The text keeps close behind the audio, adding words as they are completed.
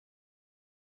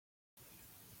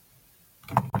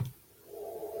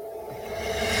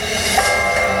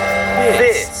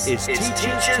is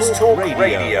Teachers Talk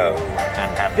Radio.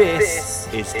 And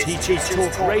this is Teachers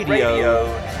Talk Radio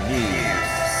News.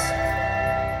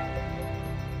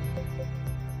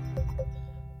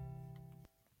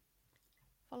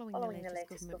 Following the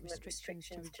latest government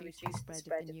restrictions to reduce the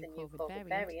spread of the new COVID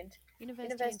variant,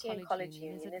 University and College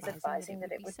Union is advising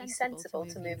that it would be sensible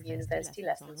to move university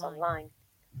lessons online.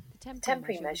 The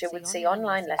temporary measure would see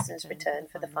online lessons return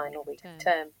for the final week of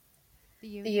term.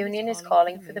 The union is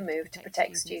calling for the move to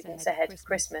protect students ahead of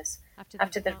Christmas,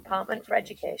 after the Department for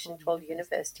Education told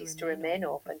universities to remain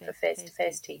open for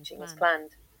face-to-face teaching as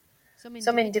planned.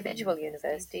 Some individual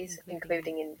universities,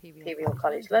 including Imperial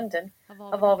College London,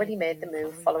 have already made the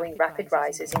move following rapid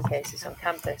rises in cases on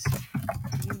campus.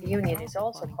 The union is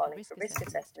also calling for risk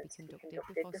assessments to be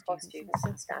conducted before students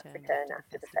and staff return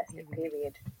after the festive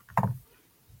period.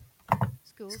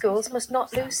 Schools must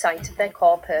not lose sight of their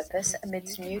core purpose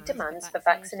amidst new demands for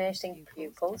vaccinating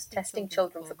pupils, testing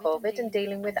children for COVID and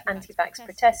dealing with anti-vax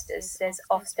protesters, says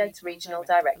Ofsted's Regional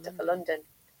Director for London.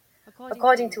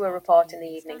 According to a report in the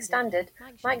Evening Standard,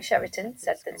 Mike Sheraton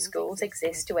said that schools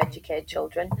exist to educate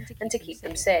children and to keep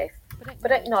them safe,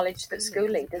 but acknowledged that school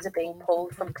leaders are being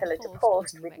pulled from pillar to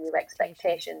post with new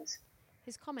expectations.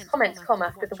 His comments come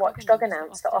after the watchdog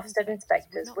announced that Ofsted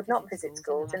inspectors would not visit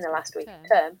schools in the last week of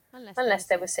term unless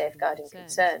there were safeguarding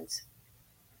concerns.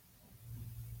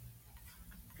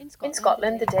 In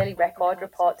Scotland, the Daily Record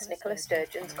reports Nicola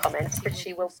Sturgeon's comments that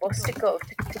she will bust a gut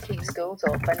to keep schools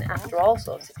open after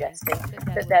also suggesting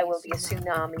that there will be a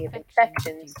tsunami of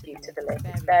infections due to the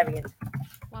latest variant.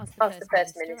 Whilst the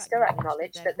First Minister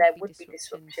acknowledged that there would be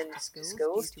disruptions to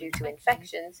schools due to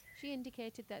infections, she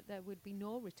indicated that there would be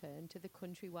no return to the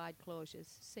countrywide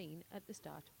closures seen at the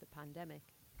start of the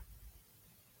pandemic.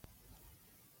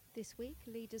 This week,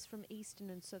 leaders from Eastern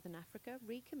and Southern Africa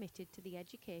recommitted to the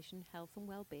education, health and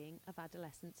well-being of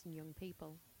adolescents and young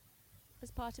people.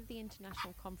 As part of the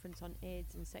International Conference on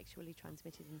AIDS and Sexually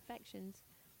Transmitted Infections,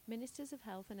 Ministers of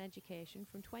Health and Education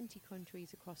from 20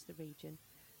 countries across the region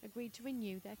agreed to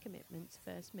renew their commitments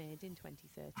first made in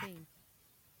 2013.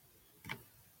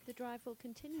 The drive will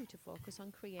continue to focus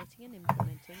on creating and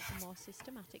implementing a more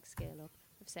systematic scale-up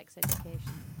of sex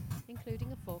education,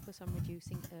 including a focus on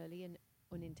reducing early and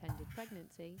unintended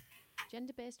pregnancy,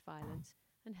 gender-based violence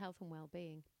and health and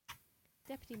well-being.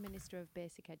 Deputy Minister of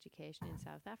Basic Education in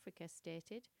South Africa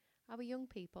stated, "Our young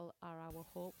people are our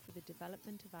hope for the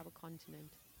development of our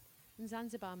continent." And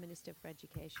Zanzibar Minister for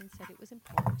Education said it was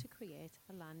important to create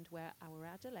a land where our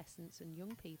adolescents and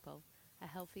young people are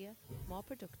healthier, more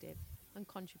productive and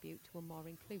contribute to a more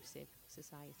inclusive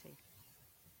society.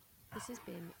 This has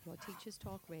been your Teachers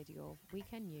Talk Radio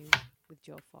Weekend News with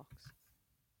Joe Fox.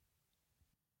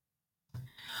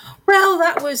 Well,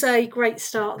 that was a great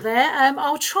start there.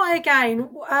 I'll try again.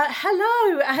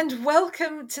 Hello and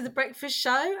welcome to the Breakfast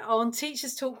Show on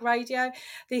Teachers Talk Radio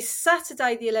this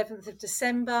Saturday, the 11th of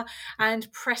December, and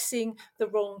pressing the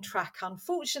wrong track,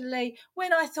 unfortunately,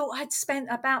 when I thought I'd spent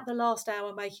about the last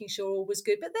hour making sure all was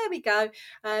good. But there we go.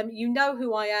 You know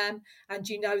who I am and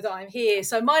you know that I'm here.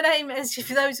 So my name, as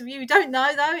for those of you who don't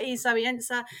know, though, is Zoe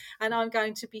Enser, and I'm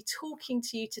going to be talking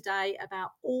to you today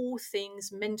about all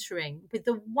things mentoring with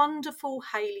the wonderful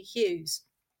Hayley Hughes.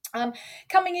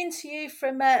 Coming into you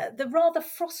from the rather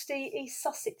frosty East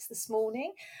Sussex this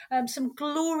morning. Some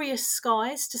glorious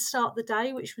skies to start the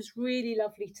day, which was really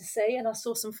lovely to see. And I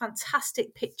saw some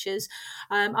fantastic pictures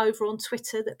over on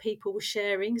Twitter that people were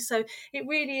sharing. So it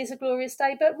really is a glorious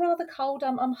day, but rather cold.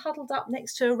 I'm huddled up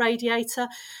next to a radiator,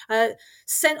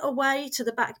 sent away to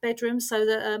the back bedroom so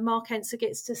that Mark Enser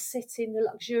gets to sit in the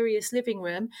luxurious living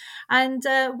room, and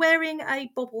wearing a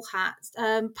bobble hat,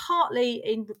 partly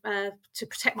to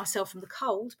protect myself from the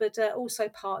cold, but also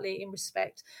partly in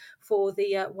respect for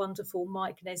the wonderful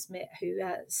Mike Nesmith, who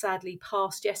sadly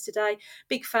passed yesterday.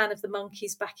 Big fan of the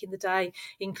Monkees back in the day,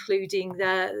 including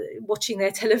watching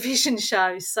their television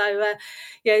shows. So,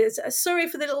 sorry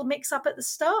for the little mix-up at the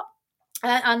start.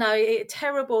 I know it's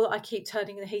terrible that I keep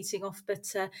turning the heating off,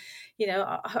 but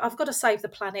I've got to save the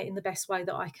planet in the best way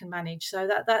that I can manage. So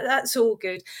that's all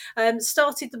good.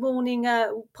 Started the morning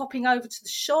popping over to the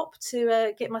shop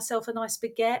to get myself a nice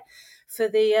baguette for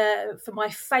my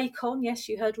Facon. Yes,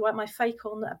 you heard right, my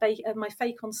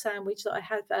Facon sandwich that I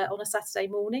had on a Saturday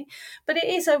morning. But it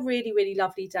is a really, really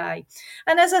lovely day.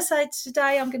 And as I said,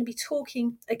 today I'm going to be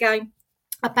talking again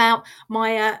about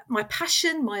my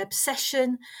passion, my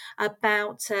obsession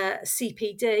about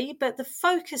CPD, but the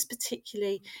focus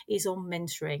particularly is on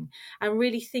mentoring and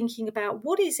really thinking about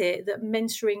what is it that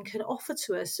mentoring can offer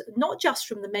to us, not just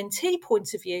from the mentee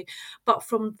point of view, but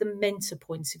from the mentor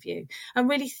point of view, and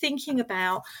really thinking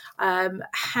about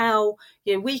how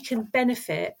we can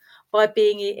benefit by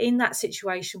being in that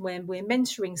situation when we're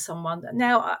mentoring someone.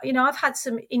 Now, I've had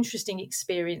some interesting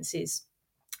experiences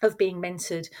of being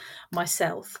mentored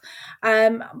myself.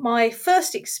 My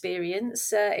first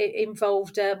experience it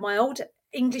involved my old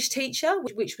English teacher,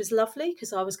 which was lovely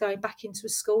because I was going back into a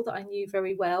school that I knew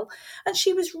very well, and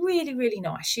she was really, really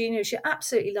nice. She's an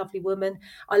absolutely lovely woman.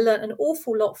 I learnt an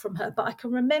awful lot from her, but I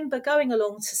can remember going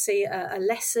along to see a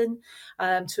lesson,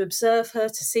 to observe her,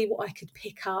 to see what I could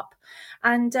pick up,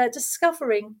 and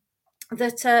discovering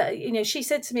that she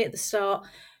said to me at the start,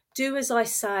 "Do as I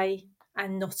say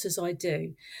and not as I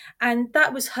do." And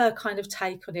that was her kind of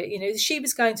take on it. She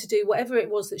was going to do whatever it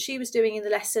was that she was doing in the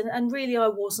lesson, and really I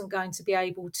wasn't going to be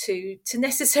able to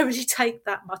necessarily take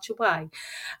that much away.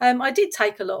 I did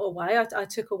take a lot away. I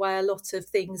took away a lot of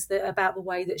things about the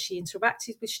way that she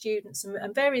interacted with students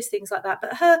and various things like that.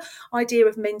 But her idea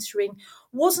of mentoring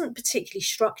wasn't particularly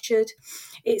structured.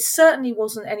 It certainly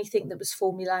wasn't anything that was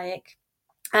formulaic.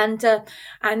 And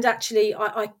actually,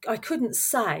 I couldn't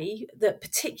say that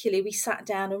particularly we sat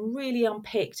down and really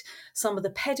unpicked some of the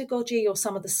pedagogy or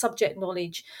some of the subject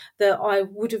knowledge that I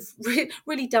would have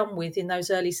really done with in those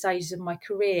early stages of my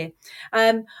career.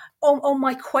 On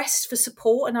my quest for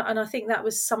support, and I think that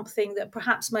was something that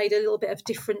perhaps made a little bit of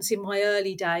difference in my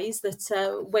early days,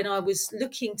 that when I was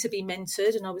looking to be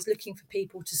mentored and I was looking for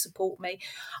people to support me,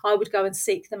 I would go and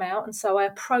seek them out. And so I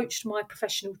approached my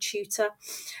professional tutor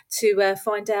to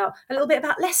find out a little bit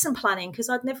about lesson planning, because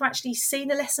I'd never actually seen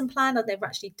a lesson plan. I'd never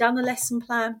actually done a lesson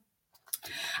plan.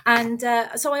 And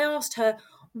so I asked her,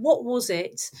 what was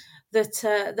it that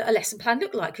a lesson plan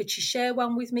looked like? Could she share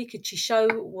one with me? Could she show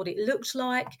what it looked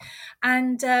like?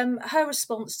 And her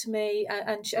response to me,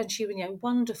 and she,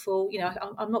 wonderful,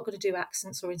 I'm not going to do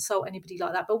accents or insult anybody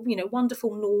like that, but,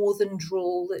 wonderful northern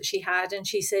drawl that she had. And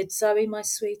she said, "Zoe, my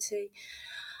sweetie,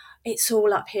 it's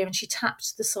all up here." And she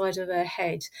tapped the side of her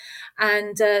head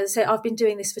and said, "I've been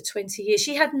doing this for 20 years.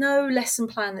 She had no lesson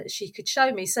plan that she could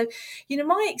show me. So,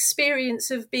 my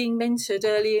experience of being mentored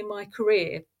early in my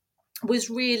career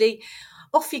was really,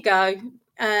 off you go.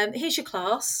 Here's your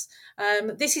class.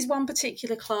 This is one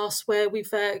particular class where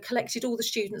we've collected all the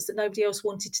students that nobody else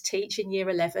wanted to teach in year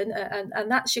 11,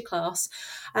 and that's your class.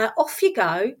 Off you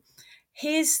go.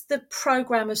 Here's the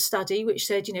programme of study, which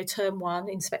said, term 1,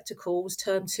 Inspector Calls,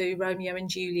 term 2, Romeo and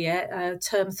Juliet,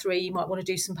 term 3, you might want to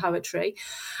do some poetry,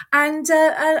 and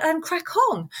crack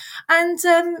on." And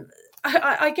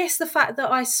I guess the fact that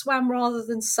I swam rather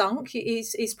than sunk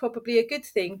is probably a good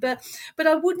thing, but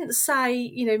I wouldn't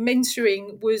say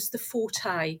mentoring was the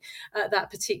forte at that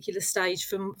particular stage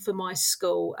for my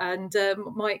school, and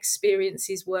my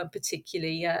experiences weren't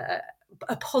particularly a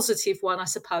positive one, I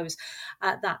suppose,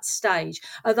 at that stage.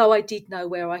 Although I did know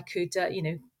where I could,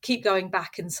 keep going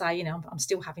back and say, I'm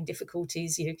still having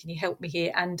difficulties, can you help me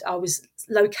here? And I was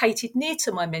located near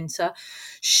to my mentor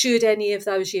should any of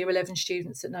those year 11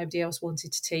 students that nobody else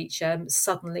wanted to teach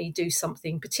suddenly do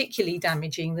something particularly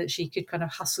damaging, that she could kind of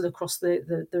hustle across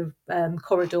the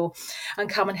corridor and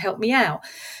come and help me out.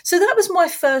 So that was my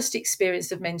first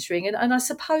experience of mentoring. And I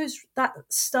suppose that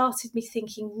started me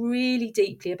thinking really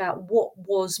deeply about what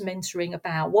was mentoring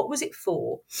about, what was it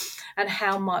for, and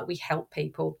how might we help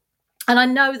people. And I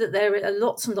know that there are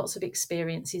lots and lots of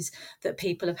experiences that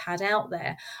people have had out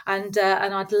there. And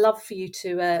I'd love for you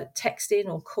to text in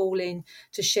or call in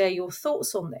to share your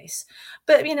thoughts on this.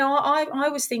 But, I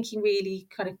was thinking really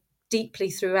kind of deeply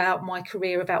throughout my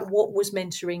career about what was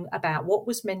mentoring about, what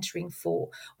was mentoring for,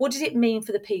 what did it mean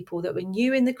for the people that were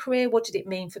new in the career, what did it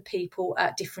mean for people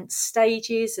at different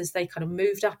stages as they kind of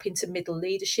moved up into middle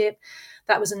leadership.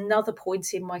 That was another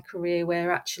point in my career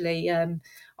where actually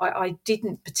I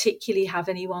didn't particularly have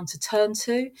anyone to turn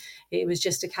to. It was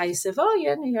just a case of,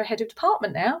 you're head of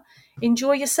department now.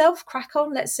 Enjoy yourself, crack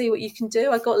on, let's see what you can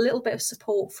do. I got a little bit of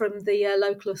support from the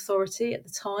local authority at the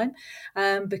time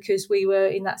because we were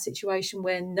in that situation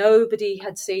where nobody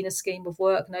had seen a scheme of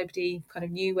work, nobody kind of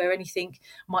knew where anything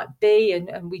might be,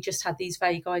 and we just had these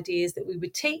vague ideas that we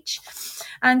would teach.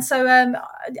 And so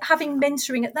having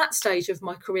mentoring at that stage of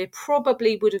my career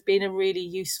probably would have been a really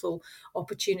useful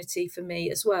opportunity for me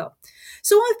as well.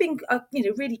 So I've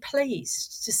been really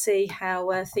pleased to see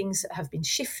how things have been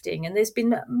shifting, and there's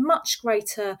been much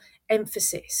greater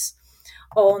emphasis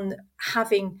on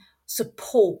having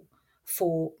support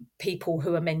for people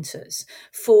who are mentors,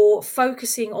 for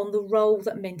focusing on the role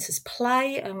that mentors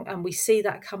play. And we see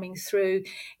that coming through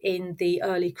in the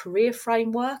early career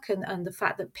framework, and the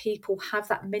fact that people have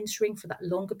that mentoring for that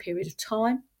longer period of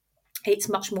time. It's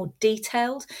much more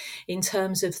detailed in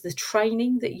terms of the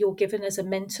training that you're given as a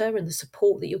mentor and the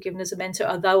support that you're given as a mentor,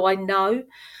 although I know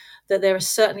that there are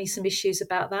certainly some issues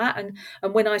about that.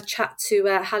 And when I chat to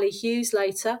Hallie Hughes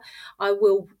later, I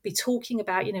will be talking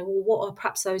about, what are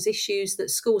perhaps those issues that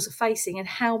schools are facing and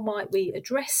how might we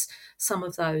address some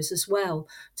of those as well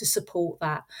to support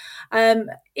that.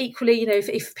 Equally,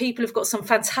 if people have got some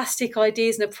fantastic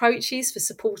ideas and approaches for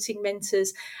supporting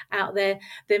mentors out there,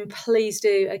 then please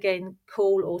do, again,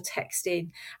 call or text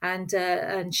in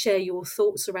and share your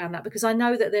thoughts around that, because I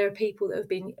know that there are people that have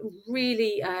been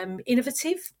really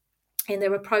innovative in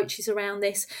their approaches around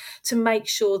this to make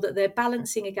sure that they're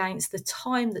balancing against the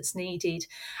time that's needed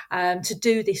to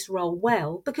do this role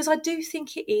well, because I do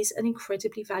think it is an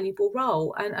incredibly valuable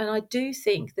role, and I do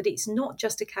think that it's not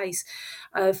just a case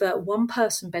of one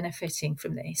person benefiting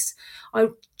from this. I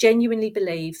genuinely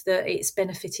believe that it's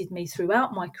benefited me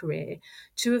throughout my career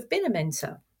to have been a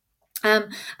mentor.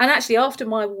 And actually, after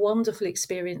my wonderful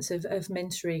experience of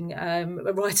mentoring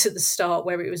right at the start,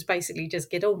 where it was basically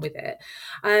just get on with it,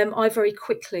 I very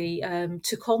quickly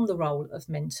took on the role of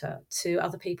mentor to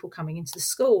other people coming into the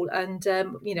school. And,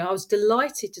 I was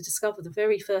delighted to discover the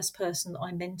very first person that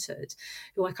I mentored,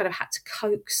 who I kind of had to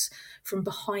coax from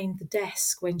behind the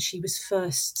desk when she was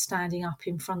first standing up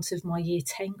in front of my year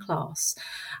 10 class.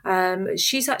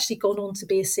 She's actually gone on to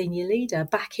be a senior leader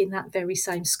back in that very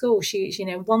same school. She's,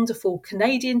 wonderful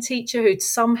Canadian teacher who'd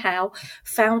somehow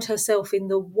found herself in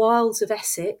the wilds of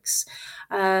Essex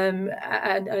and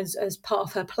as part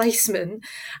of her placement,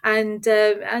 and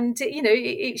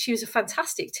she was a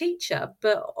fantastic teacher,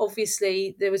 but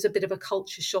obviously there was a bit of a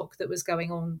culture shock that was going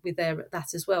on with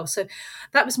that as well. So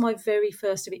that was my very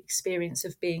first experience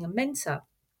of being a mentor.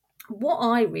 What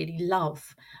I really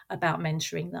love about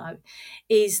mentoring, though,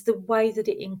 is the way that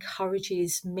it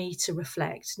encourages me to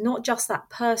reflect, not just that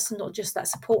person, not just that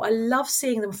support. I love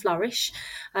seeing them flourish.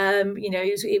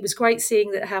 It was great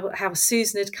seeing that how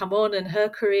Susan had come on and her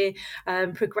career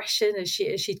progression as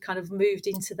she'd kind of moved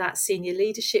into that senior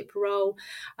leadership role,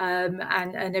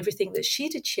 and everything that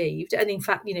she'd achieved. And in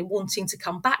fact, wanting to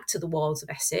come back to the wilds of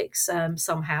Essex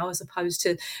somehow, as opposed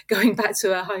to going back to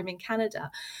her home in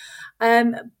Canada.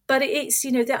 But it's,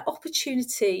 that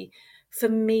opportunity for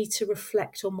me to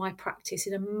reflect on my practice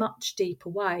in a much deeper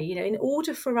way. In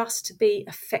order for us to be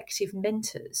effective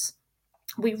mentors,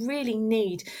 we really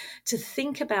need to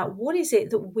think about what is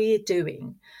it that we're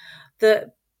doing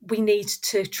that we need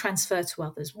to transfer to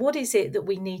others. What is it that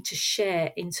we need to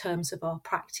share in terms of our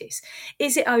practice?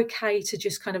 Is it okay to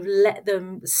just kind of let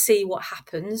them see what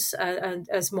happens, and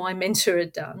as my mentor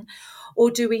had done? Or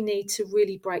do we need to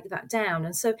really break that down?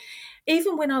 And so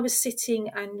even when I was sitting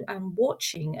and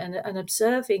watching and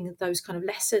observing those kind of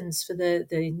lessons for the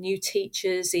new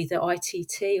teachers, either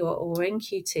ITT or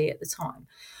NQT at the time,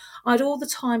 I'd all the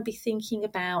time be thinking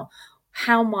about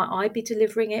how might I be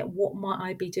delivering it? What might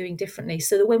I be doing differently?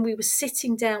 So that when we were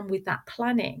sitting down with that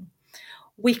planning,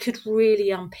 we could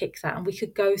really unpick that and we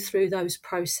could go through those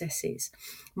processes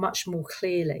much more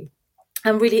clearly.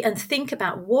 And think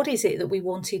about what is it that we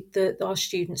wanted our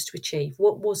students to achieve?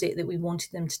 What was it that we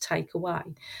wanted them to take away?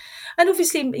 And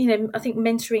obviously, I think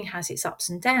mentoring has its ups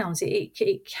and downs.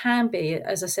 It can be,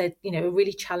 as I said, a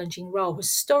really challenging role.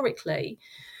 Historically,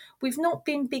 we've not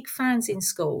been big fans in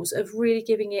schools of really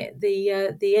giving it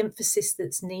the emphasis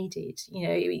that's needed.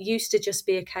 It used to just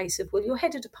be a case of, well, you're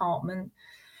head of department,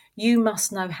 you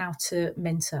must know how to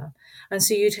mentor. And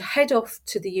so you'd head off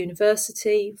to the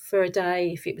university for a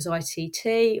day if it was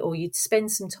ITT, or you'd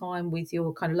spend some time with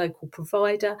your kind of local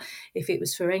provider if it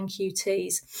was for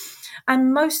NQTs.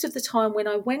 And most of the time when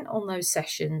I went on those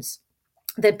sessions,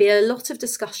 there'd be a lot of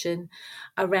discussion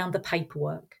around the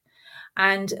paperwork.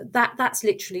 And that's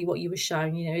literally what you were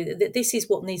shown, that this is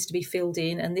what needs to be filled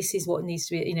in, and this is what needs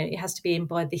to be, it has to be in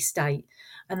by this date,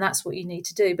 and that's what you need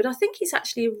to do. But I think it's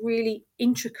actually a really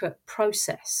intricate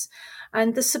process,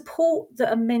 and the support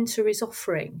that a mentor is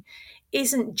offering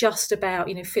isn't just about,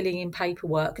 filling in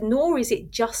paperwork, nor is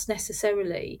it just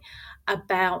necessarily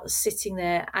about sitting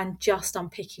there and just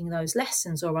unpicking those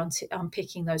lessons or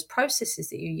unpicking those processes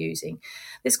that you're using.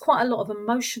 There's quite a lot of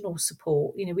emotional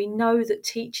support. We know that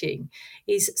teaching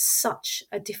is such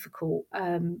a difficult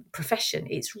profession.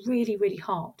 It's really, really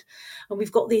hard. And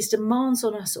we've got these demands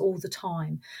on us all the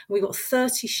time. And we've got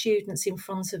 30 students in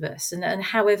front of us and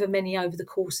however many over the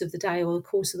course of the day or the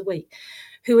course of the week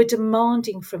who are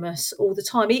demanding from us all the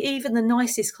time. Even the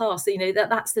nicest class,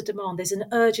 that's the demand. There's an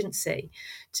urgency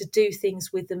to do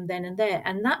things with them then and there.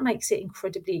 And that makes it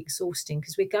incredibly exhausting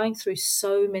because we're going through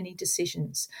so many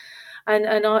decisions. And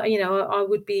I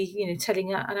would be,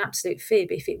 telling an absolute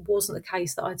fib if it wasn't the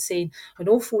case that I'd seen an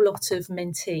awful lot of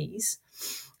mentees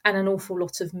and an awful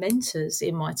lot of mentors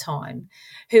in my time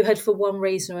who had, for one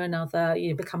reason or another,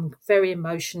 become very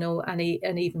emotional and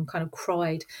even kind of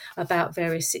cried about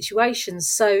various situations.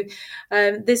 So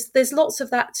there's lots of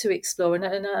that to explore.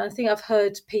 And I think I've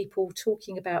heard people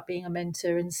talking about being a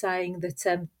mentor and saying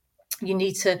that you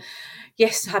need to,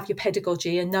 yes, have your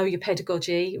pedagogy and know your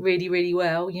pedagogy really, really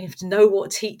well. You have to know what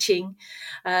teaching,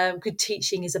 good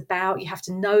teaching is about. You have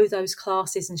to know those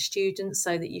classes and students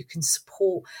so that you can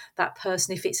support that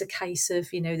person if it's a case of,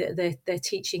 that they're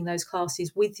teaching those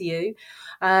classes with you,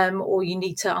 or you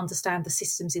need to understand the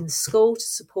systems in the school to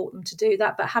support them to do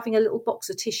that. But having a little box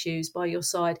of tissues by your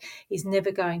side is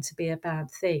never going to be a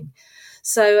bad thing.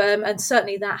 So, and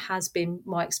certainly that has been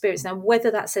my experience. Now,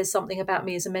 whether that says something about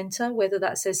me as a mentor, whether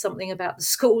that says something about the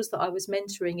schools that I was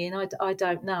mentoring in, I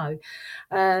don't know.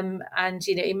 And,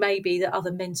 it may be that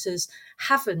other mentors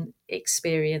haven't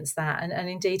experienced that. And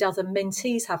indeed, other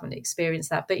mentees haven't experienced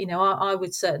that. But, I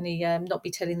would certainly not be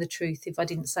telling the truth if I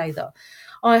didn't say that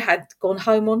I had gone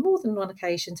home on more than one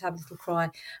occasion to have a little cry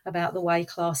about the way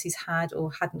classes had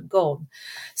or hadn't gone.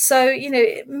 So,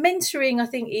 mentoring, I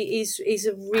think, is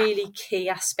a really key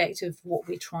aspect of what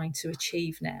we're trying to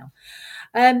achieve now.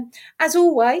 As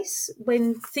always,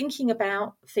 when thinking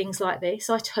about things like this,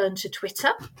 I turn to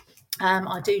Twitter.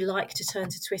 I do like to turn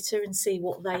to Twitter and see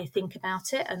what they think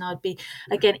about it. And I'd be,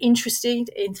 again, interested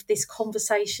if this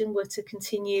conversation were to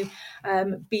continue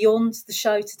beyond the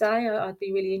show today. I'd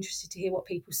be really interested to hear what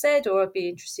people said, or I'd be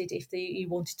interested if you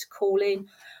wanted to call in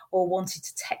or wanted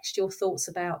to text your thoughts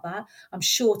about that. I'm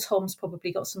sure Tom's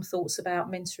probably got some thoughts about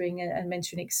mentoring and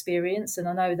mentoring experience. And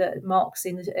I know that Mark's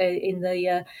in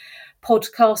the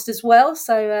podcast as well,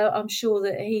 so I'm sure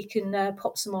that he can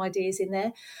pop some ideas in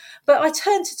there. But I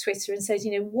turned to Twitter and said,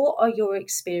 what are your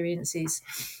experiences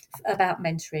about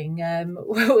mentoring?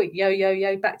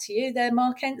 Yo, back to you there,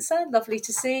 Mark Enser. Lovely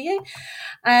to see you.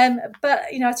 But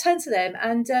I turned to them,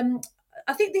 and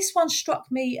I think this one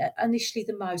struck me initially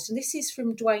the most, and this is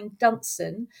from Dwayne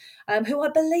Dunson, who I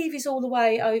believe is all the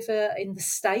way over in the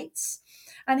States.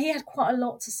 And he had quite a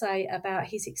lot to say about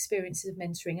his experiences of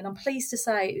mentoring. And I'm pleased to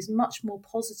say it was much more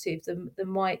positive than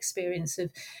my experience of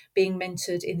being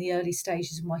mentored in the early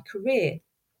stages of my career.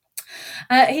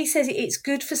 He says it's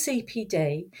good for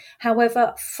CPD.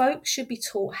 However, folks should be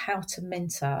taught how to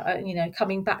mentor.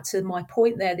 Coming back to my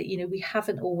point there that, we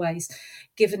haven't always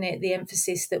given it the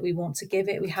emphasis that we want to give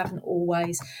it. We haven't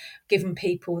always given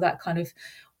people that kind of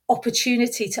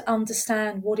opportunity to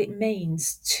understand what it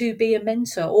means to be a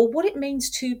mentor or what it means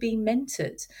to be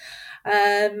mentored.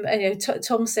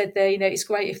 Tom said there, it's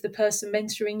great if the person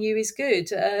mentoring you is good.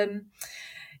 I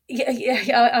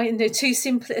know, too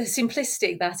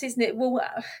simplistic that, isn't it? Well,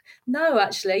 no,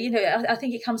 actually, I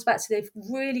think it comes back to they've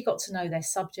really got to know their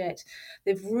subject,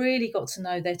 they've really got to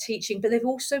know their teaching, but they've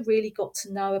also really got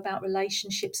to know about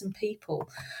relationships and people.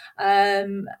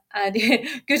 And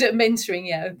good at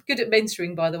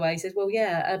mentoring, by the way. He says, well,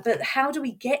 yeah, but how do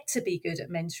we get to be good at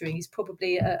mentoring is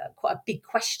probably quite a big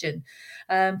question.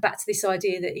 Back to this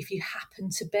idea that if you happen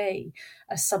to be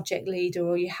a subject leader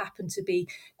or you happen to be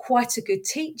quite a good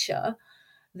teacher,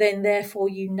 then therefore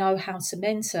you know how to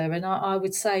mentor. And I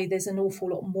would say there's an awful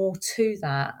lot more to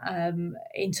that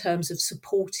in terms of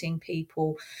supporting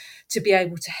people to be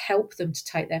able to help them to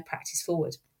take their practice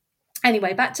forward.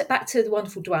 Anyway, back to the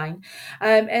wonderful Dwayne.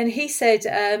 And he said,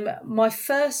 my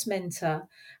first mentor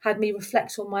had me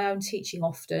reflect on my own teaching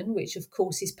often, which of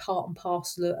course is part and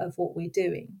parcel of what we're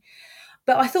doing.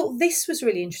 But I thought this was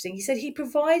really interesting. He said he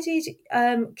provided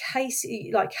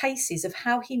cases of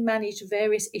how he managed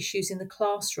various issues in the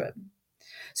classroom.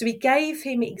 So he gave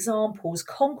him examples,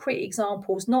 concrete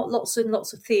examples, not lots and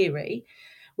lots of theory,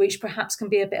 which perhaps can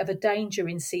be a bit of a danger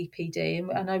in CPD.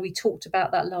 And I know we talked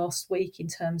about that last week in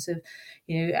terms of,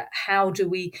 how do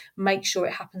we make sure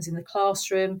it happens in the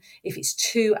classroom? If it's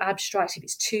too abstract, if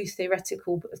it's too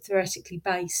theoretically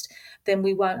based, then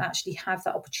we won't actually have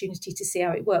that opportunity to see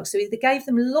how it works. So they gave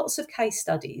them lots of case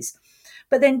studies,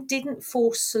 but then didn't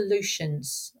force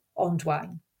solutions on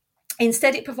Dwayne.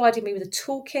 Instead, it provided me with a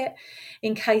toolkit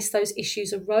in case those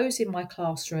issues arose in my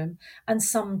classroom, and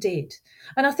some did.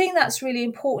 And I think that's really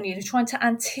important, trying to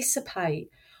anticipate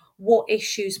what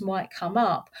issues might come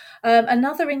up.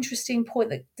 Another interesting point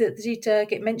that did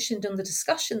get mentioned on the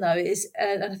discussion, though, is,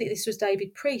 and I think this was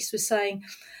David Priest, was saying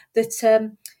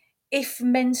that if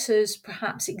mentors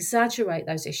perhaps exaggerate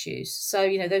those issues, so,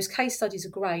 those case studies are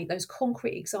great, those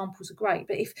concrete examples are great,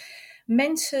 but if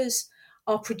mentors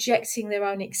are projecting their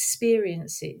own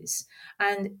experiences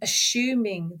and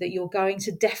assuming that you're going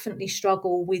to definitely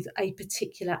struggle with a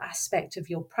particular aspect of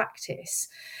your practice,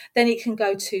 then it can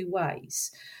go two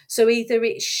ways. So either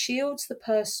it shields the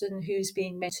person who's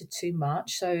being mentored too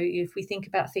much. So if we think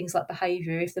about things like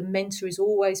behaviour, if the mentor is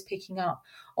always picking up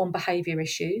on behaviour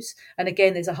issues, and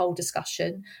again, there's a whole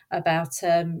discussion about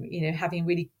having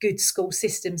really good school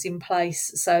systems in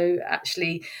place. So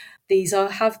actually, these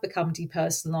have become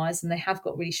depersonalised and they have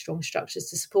got really strong structures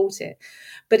to support it.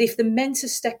 But if the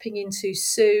mentor's stepping in too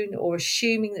soon or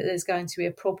assuming that there's going to be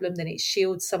a problem, then it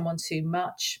shields someone too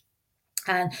much.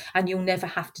 And you'll never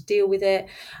have to deal with it,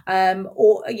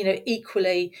 or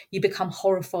equally you become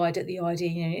horrified at the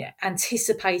idea,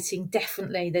 anticipating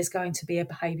definitely there's going to be a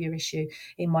behaviour issue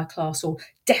in my class, or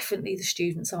definitely the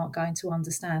students aren't going to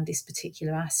understand this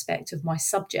particular aspect of my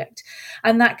subject,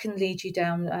 and that can lead you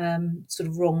down sort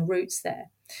of wrong routes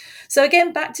there. So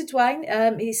again, back to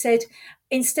Dwayne, he said,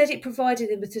 instead, it provided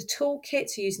him with a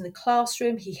toolkit to use in the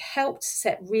classroom. He helped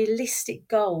set realistic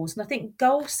goals. And I think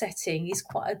goal setting is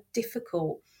quite a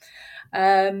difficult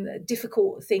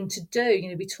thing to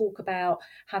do. We talk about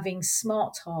having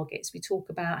SMART targets. We talk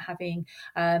about having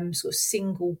sort of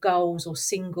single goals or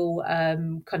single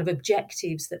kind of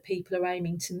objectives that people are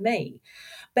aiming to meet.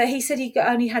 But he said he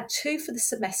only had 2 for the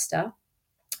semester,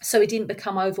 so he didn't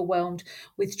become overwhelmed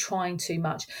with trying too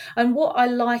much. And what I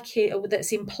like here, or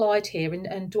that's implied here,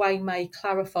 and Dwayne may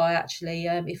clarify actually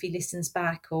if he listens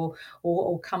back or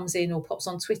comes in or pops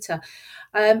on Twitter,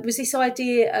 was this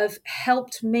idea of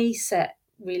helped me set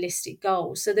realistic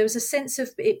goals. So there was a sense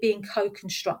of it being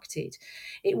co-constructed.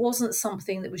 It wasn't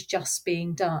something that was just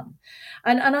being done.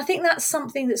 And I think that's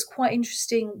something that's quite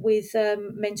interesting with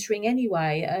mentoring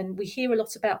anyway. And we hear a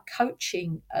lot about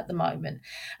coaching at the moment.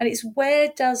 And it's, where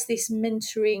does this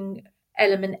mentoring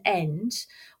element end,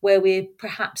 where we're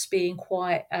perhaps being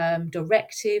quite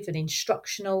directive and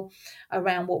instructional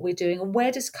around what we're doing, and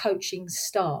where does coaching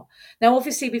start? Now,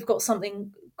 obviously, we've got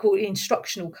something called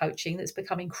instructional coaching that's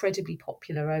become incredibly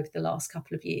popular over the last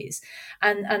couple of years,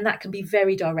 and that can be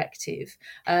very directive.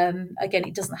 Again,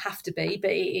 it doesn't have to be,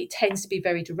 but it tends to be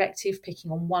very directive,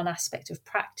 picking on one aspect of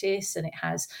practice, and it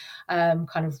has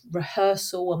kind of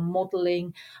rehearsal and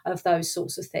modelling of those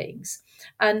sorts of things.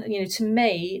 And to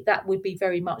me, that would be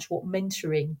very much what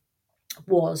mentoring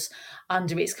was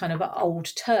under its kind of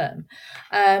old term,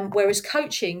 whereas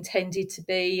coaching tended to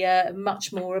be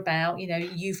much more about,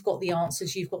 you've got the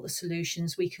answers, you've got the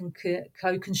solutions, we can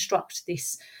co-construct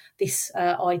this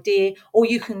idea, or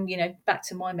you can, back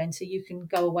to my mentor, you can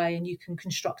go away and you can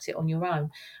construct it on your own,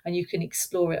 and you can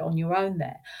explore it on your own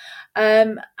there.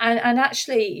 And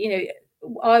actually,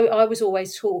 I was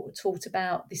always taught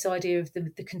about this idea of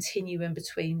the continuum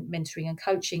between mentoring and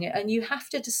coaching, and you have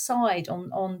to decide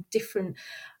on different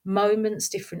moments,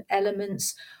 different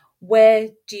elements. Where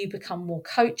do you become more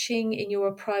coaching in your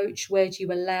approach? Where do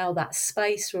you allow that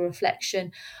space for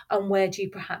reflection? And where do you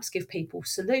perhaps give people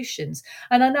solutions?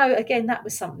 And I know, again, that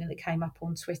was something that came up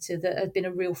on Twitter that had been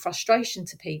a real frustration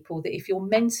to people, that if your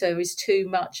mentor is too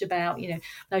much about,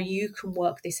 no, you can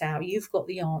work this out, you've got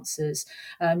the answers,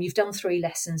 you've done 3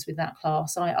 lessons with that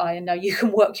class, I know you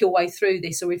can work your way through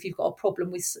this, or if you've got a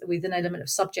problem with an element of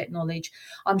subject knowledge,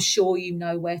 I'm sure you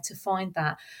know where to find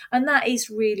that. And that is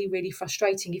really, really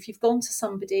frustrating. If you've gone to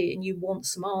somebody and you want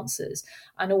some answers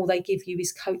and all they give you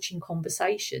is coaching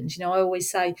conversations, I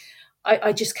always say,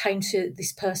 I just came to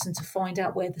this person to find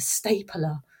out where the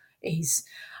stapler is.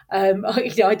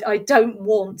 I don't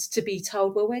want to be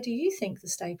told, well, where do you think the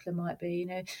stapler might be?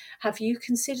 Have you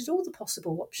considered all the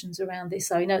possible options around this?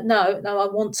 So no, I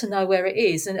want to know where it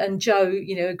is. And Joe,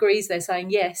 agrees there,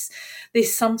 saying, yes,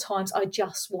 this sometimes I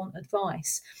just want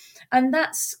advice. And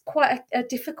that's quite a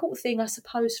difficult thing, I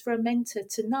suppose, for a mentor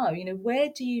to know. Where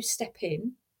do you step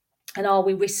in And are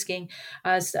we risking,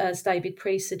 as David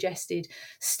Priest suggested,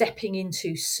 stepping in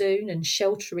too soon and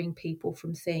sheltering people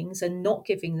from things and not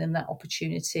giving them that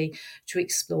opportunity to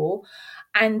explore?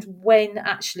 And when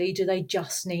actually do they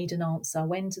just need an answer?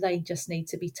 When do they just need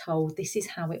to be told, this is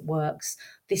how it works,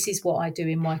 this is what I do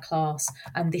in my class,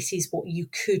 and this is what you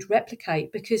could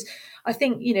replicate? Because I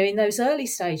think, in those early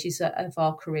stages of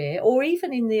our career, or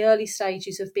even in the early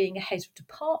stages of being a head of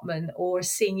department or a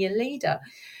senior leader,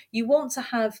 you want to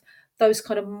have those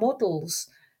kind of models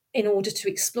in order to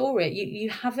explore it. You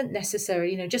haven't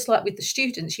necessarily, just like with the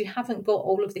students, you haven't got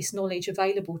all of this knowledge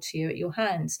available to you at your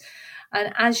hands.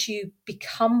 And as you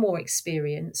become more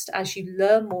experienced, as you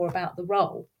learn more about the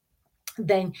role,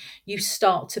 then you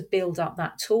start to build up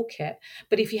that toolkit.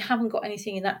 But if you haven't got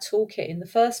anything in that toolkit in the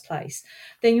first place,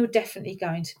 then you're definitely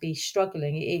going to be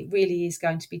struggling. It really is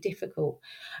going to be difficult.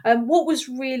 What was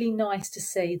really nice to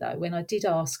see, though, when I did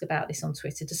ask about this on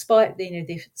Twitter, despite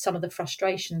some of the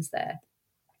frustrations there,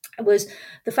 was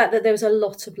the fact that there was a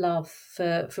lot of love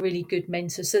for really good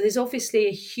mentors. So there's obviously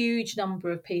a huge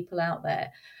number of people out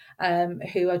there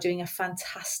who are doing a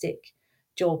fantastic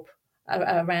job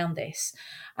around this,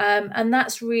 and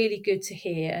that's really good to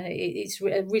hear, and it's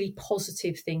a really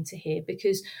positive thing to hear,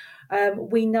 because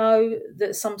we know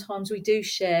that sometimes we do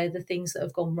share the things that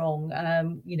have gone wrong.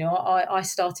 I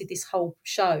started this whole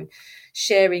show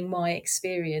sharing my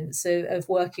experience of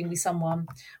working with someone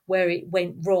where it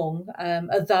went wrong,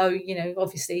 although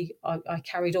obviously I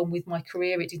carried on with my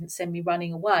career. It didn't send me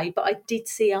running away, but I did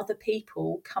see other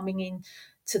people coming in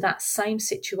to that same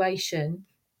situation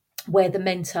where the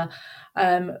mentor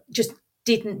just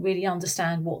didn't really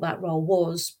understand what that role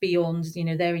was beyond,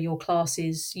 there are your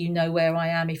classes, where I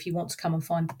am if you want to come and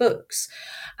find the books.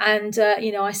 And,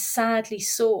 I sadly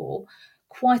saw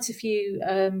quite a few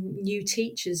new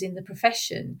teachers in the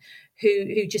profession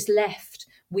who just left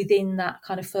within that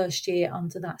kind of first year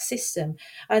under that system.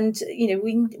 And,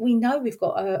 we know we've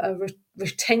got a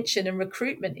retention and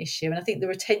recruitment issue. And I think the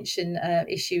retention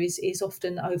issue is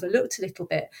often overlooked a little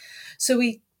bit. So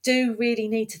we do really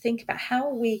need to think about how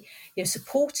are we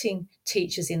supporting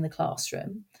teachers in the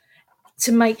classroom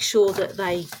to make sure that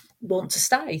they want to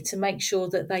stay, to make sure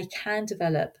that they can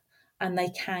develop and they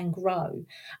can grow,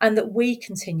 and that we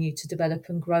continue to develop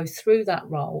and grow through that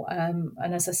role. And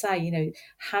as I say,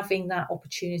 having that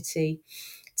opportunity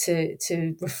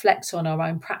to reflect on our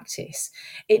own practice,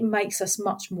 it makes us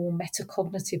much more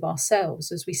metacognitive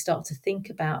ourselves as we start to think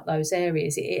about those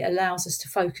areas. It allows us to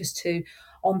focus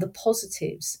on the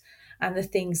positives and the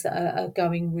things that are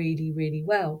going really, really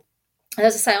well. And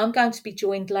as I say, I'm going to be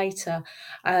joined later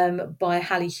by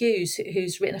Hallie Hughes,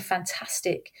 who's written a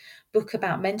fantastic book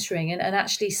about mentoring, and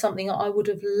actually something I would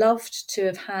have loved to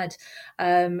have had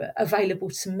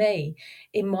available to me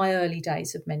in my early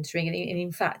days of mentoring, and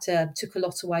in fact took a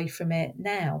lot away from it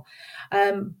now.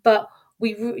 But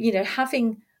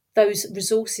having those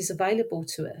resources available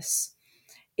to us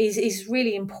is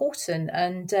really important,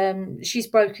 and she's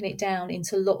broken it down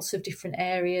into lots of different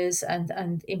areas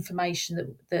and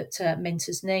information that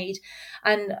mentors need.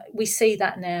 And we see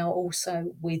that now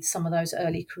also with some of those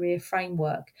early career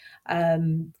framework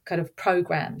kind of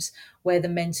programs where the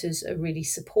mentors are really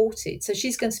supported. So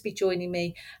she's going to be joining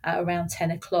me around 10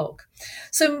 o'clock.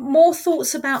 So more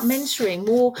thoughts about mentoring,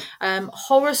 more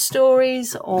horror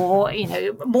stories, or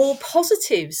more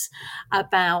positives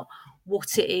about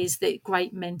what it is that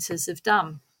great mentors have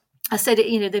done. I said,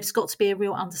 there's got to be a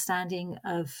real understanding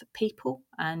of people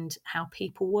and how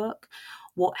people work,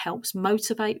 what helps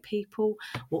motivate people,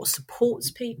 what supports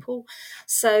people.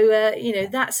 So,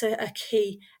 that's a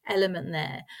key element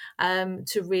there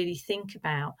to really think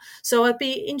about. So I'd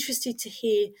be interested to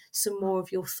hear some more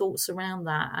of your thoughts around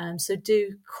that. So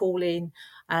do call in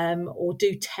or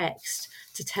do text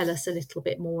to tell us a little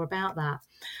bit more about that.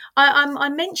 I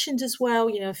mentioned as well,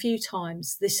 a few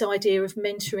times, this idea of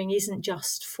mentoring isn't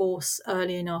just for us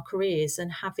early in our careers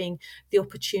and having the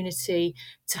opportunity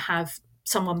to have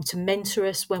someone to mentor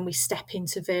us when we step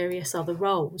into various other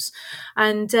roles.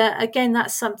 And again,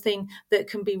 that's something that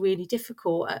can be really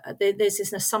difficult. There's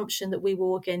this assumption that we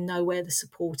will again know where the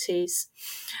support is,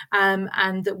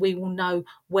 and that we will know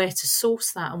where to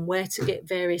source that and where to get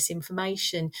various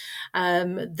information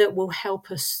that will help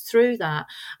us through that.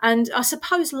 And I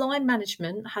suppose line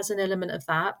management has an element of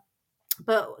that.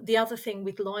 But the other thing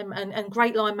with line and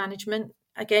great line management,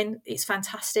 again, it's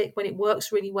fantastic when it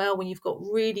works really well, when you've got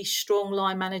really strong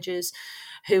line managers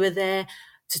who are there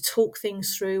to talk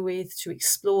things through with, to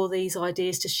explore these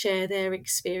ideas, to share their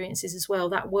experiences as well.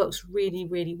 That works really,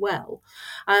 really well.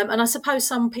 And I suppose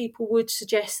some people would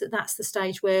suggest that that's the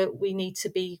stage where we need to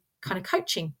be kind of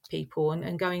coaching people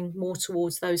and going more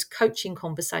towards those coaching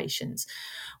conversations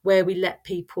where we let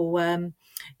people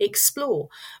explore.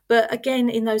 But again,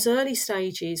 in those early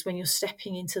stages, when you're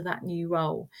stepping into that new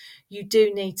role, you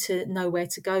do need to know where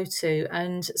to go to.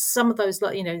 And some of those,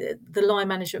 like, the line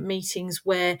management meetings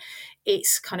where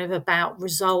it's kind of about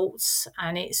results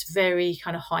and it's very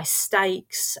kind of high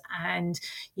stakes, and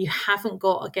you haven't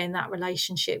got, again, that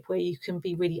relationship where you can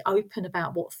be really open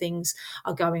about what things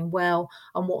are going well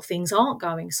and what things aren't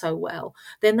going so well,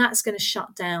 then that's going to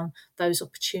shut down those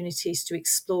opportunities to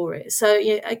explore it. So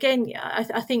again,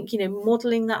 I think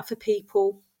modeling that for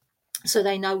people so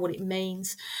they know what it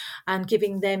means, and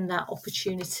giving them that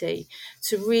opportunity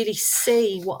to really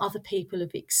see what other people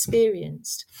have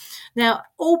experienced. Now,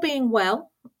 all being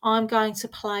well, I'm going to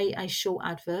play a short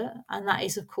advert, and that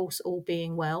is, of course, all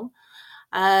being well.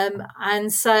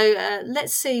 And so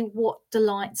let's see what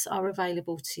delights are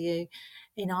available to you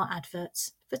in our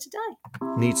adverts for today.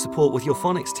 Need support with your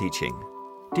phonics teaching?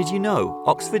 Did you know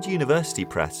Oxford University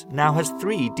Press now has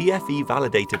 3 DFE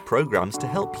validated programs to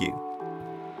help you?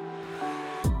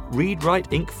 Read Write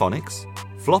Inc Phonics,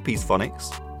 Floppy's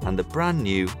Phonics, and the brand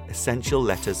new Essential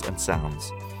Letters and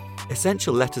Sounds.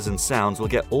 Essential Letters and Sounds will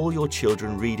get all your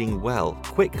children reading well,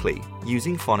 quickly,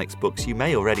 using phonics books you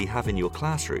may already have in your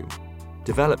classroom.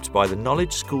 Developed by the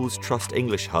Knowledge Schools Trust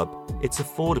English Hub, it's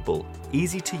affordable,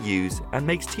 easy to use, and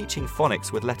makes teaching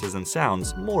phonics with letters and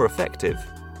sounds more effective.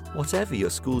 Whatever your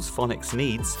school's phonics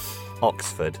needs,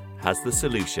 Oxford has the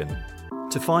solution.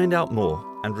 To find out more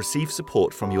and receive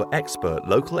support from your expert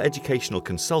local educational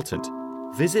consultant,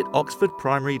 visit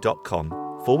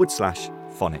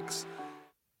oxfordprimary.com/phonics.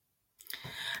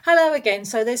 Hello again.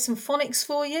 So there's some phonics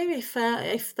for you if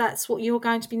that's what you're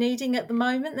going to be needing at the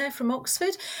moment there from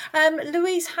Oxford.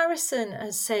 Louise Harrison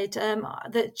has said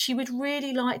that she would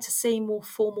really like to see more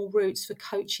formal routes for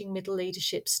coaching middle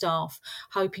leadership staff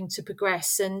hoping to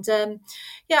progress. And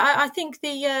I think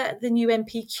the new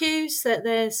MPQs, that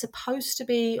they're supposed to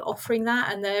be offering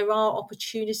that, and there are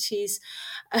opportunities.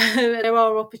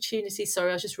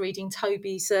 Sorry, I was just reading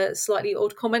Toby's slightly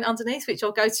odd comment underneath, which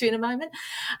I'll go to in a moment.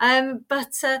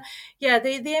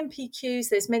 The MPQs,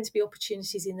 there's meant to be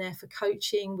opportunities in there for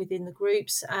coaching within the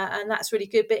groups, and that's really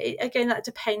good. But again, that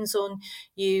depends on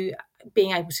you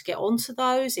being able to get onto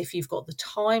those, if you've got the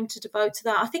time to devote to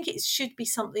that. I think it should be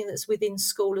something that's within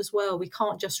school as well. We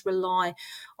can't just rely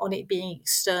on it being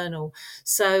external.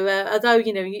 So although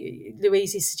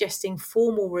Louise is suggesting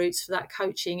formal routes for that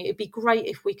coaching, it'd be great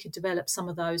if we could develop some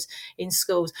of those in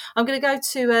schools. I'm going to go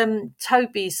to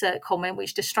Toby's comment,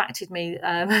 which distracted me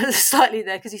slightly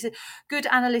there, because he said good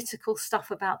analytical stuff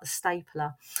about the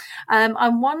stapler.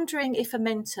 I'm wondering if a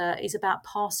mentor is about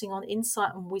passing on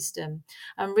insight and wisdom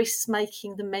and risks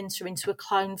making the mentor into a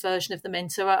clone version of the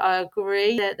mentor. I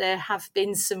agree that there have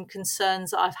been some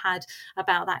concerns that I've had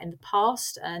about that in the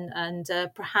past, and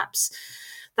perhaps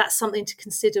that's something to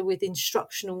consider with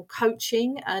instructional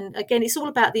coaching. And again, it's all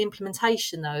about the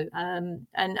implementation though, and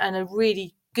a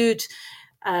really good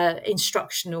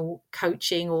instructional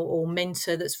coaching or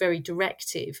mentor that's very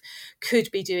directive could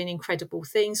be doing incredible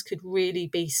things, could really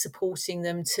be supporting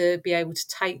them to be able to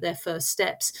take their first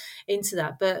steps into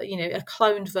that. But a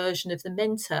cloned version of the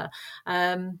mentor,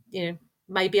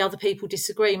 maybe other people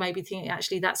disagree, maybe think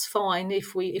actually that's fine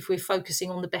if we're focusing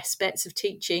on the best bets of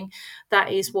teaching,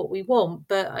 that is what we want.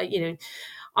 But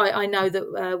I know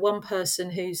that one person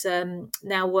who's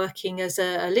now working as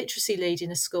a literacy lead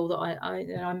in a school, that I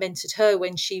mentored her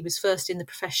when she was first in the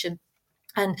profession.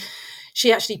 And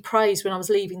she actually praised, when I was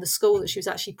leaving the school, that she was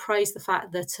actually praised the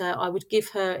fact that I would give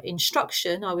her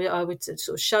instruction. I would sort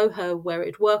of show her where it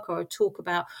would work, or I'd talk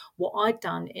about what I'd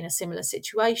done in a similar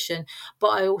situation. But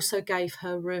I also gave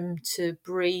her room to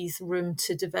breathe, room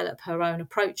to develop her own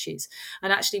approaches.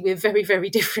 And actually, we're very, very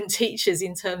different teachers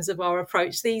in terms of our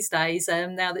approach these days,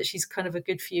 now that she's kind of a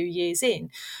good few years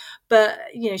in. But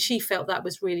she felt that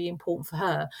was really important for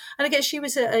her. And I guess she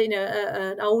was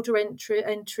an older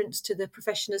entrant to the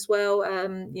profession as well.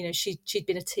 She'd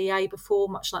been a TA before,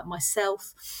 much like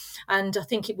myself, and I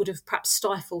think it would have perhaps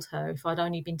stifled her if I'd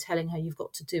only been telling her you've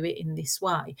got to do it in this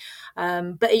way.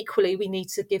 But equally, we need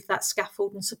to give that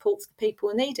scaffold and support for the people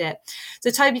who need it. So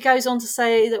Toby goes on to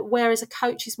say that whereas a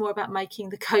coach is more about making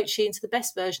the coachee into the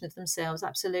best version of themselves,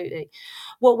 absolutely.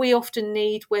 What we often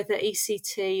need, whether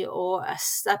ECT or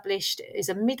established, is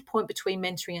a midpoint between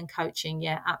mentoring and coaching.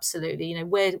 Yeah, absolutely.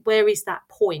 Where is that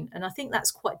point? And I think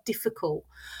that's quite difficult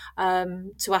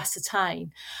to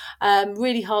ascertain.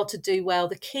 Really hard to do well.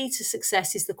 The key to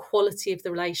success is the quality of the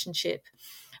relationship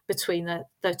between the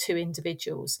two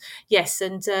individuals. Yes,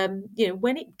 and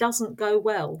when it doesn't go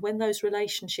well, when those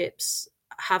relationships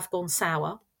have gone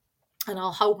sour, And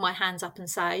I'll hold my hands up and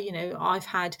say, I've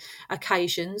had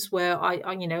occasions where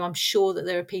I'm sure that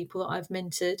there are people that I've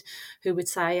mentored who would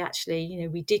say, actually,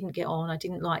 we didn't get on. I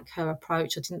didn't like her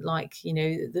approach. I didn't like,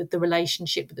 the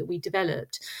relationship that we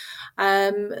developed.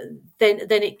 Then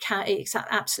it's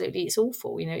absolutely, it's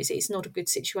awful. It's not a good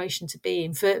situation to be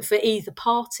in for either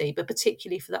party, but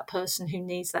particularly for that person who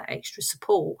needs that extra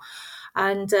support.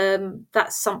 And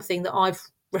that's something that I've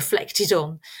reflected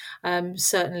on,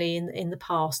 certainly in the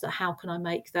past, that how can I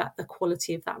make that the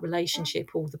quality of that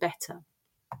relationship all the better.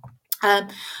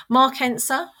 Mark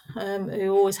Enser, who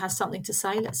always has something to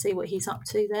say. Let's see what he's up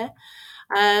to there.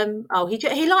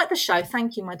 He liked the show.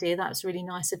 Thank you, my dear. That was really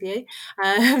nice of you.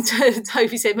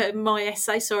 Toby said, my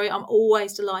essay. Sorry, I'm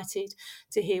always delighted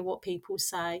to hear what people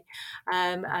say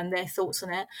and their thoughts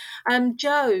on it.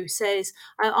 Joe says,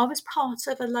 I was part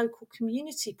of a local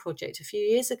community project a few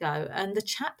years ago, and the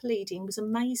chap leading was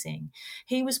amazing.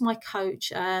 He was my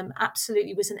coach,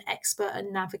 absolutely was an expert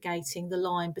at navigating the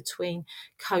line between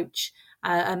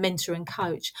a mentor and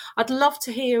coach. I'd love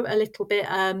to hear a little bit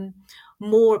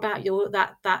more about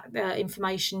that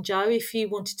information, Joe. If you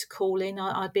wanted to call in,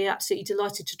 I'd be absolutely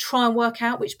delighted to try and work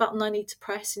out which button I need to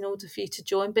press in order for you to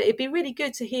join. But it'd be really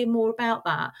good to hear more about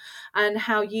that and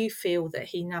how you feel that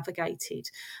he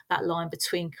navigated that line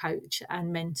between coach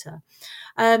and mentor.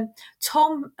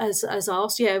 Tom has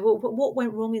asked, what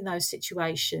went wrong in those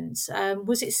situations?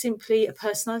 Was it simply a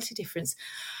personality difference?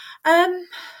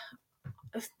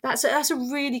 That's a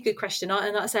really good question,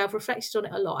 and like I say, I've reflected on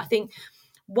it a lot. I think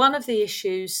one of the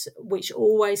issues which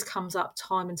always comes up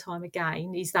time and time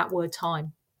again is that word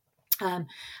time.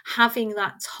 Having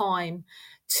that time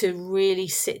to really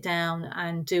sit down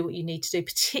and do what you need to do,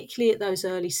 particularly at those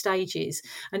early stages.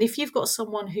 And if you've got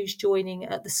someone who's joining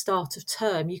at the start of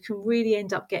term, you can really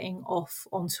end up getting off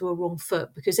onto a wrong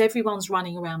foot because everyone's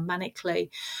running around manically,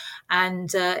 and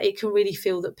it can really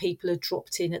feel that people are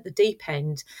dropped in at the deep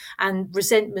end, and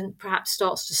resentment perhaps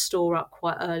starts to store up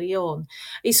quite early on.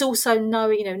 It's also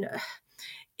knowing,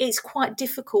 it's quite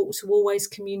difficult to always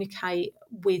communicate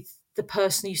with the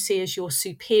person you see as your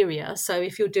superior. So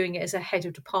if you're doing it as a head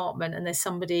of department and there's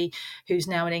somebody who's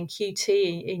now an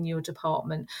NQT in your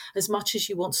department, as much as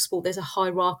you want to support, there's a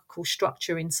hierarchical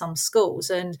structure in some schools,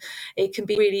 and it can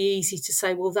be really easy to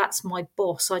say, well, that's my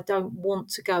boss, I don't want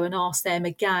to go and ask them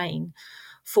again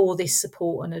for this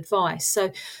support and advice.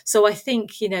 So I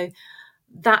think,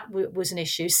 that was an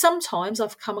issue. Sometimes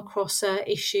I've come across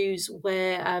issues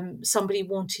where somebody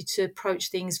wanted to approach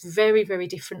things very, very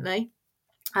differently.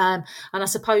 And I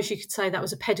suppose you could say that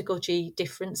was a pedagogy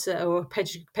difference or a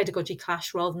pedagogy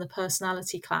clash rather than a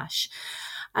personality clash.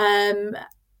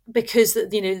 Because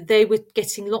they were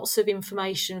getting lots of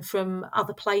information from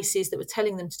other places that were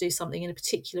telling them to do something in a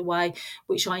particular way,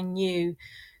 which I knew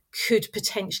could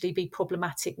potentially be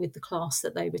problematic with the class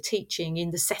that they were teaching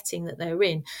in the setting that they're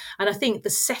in. And I think the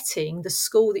setting, the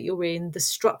school that you're in, the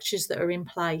structures that are in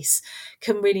place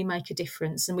can really make a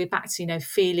difference. And we're back to,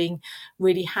 feeling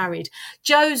really harried.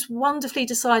 Joe's wonderfully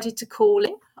decided to call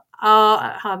in.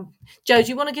 Joe, do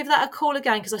you want to give that a call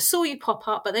again? Because I saw you pop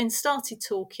up, but then started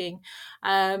talking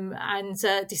and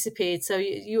disappeared. So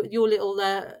your little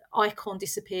icon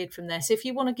disappeared from there. So if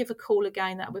you want to give a call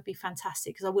again, that would be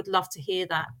fantastic, because I would love to hear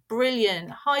that. Brilliant.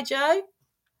 Hi, Joe.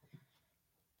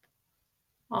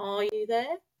 Are you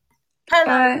there?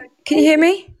 Hello. Can you hear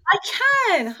me? I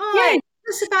can. Hi. Yeah.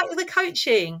 Tell us about the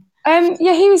coaching.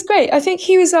 He was great. I think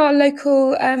he was our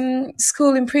local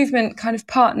school improvement kind of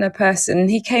partner person.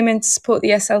 He came in to support the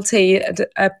SLT at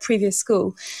a previous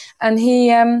school, and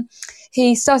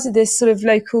he started this sort of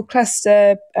local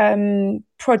cluster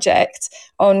project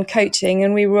on coaching,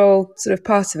 and we were all sort of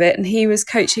part of it. And he was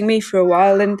coaching me for a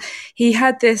while, and he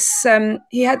had this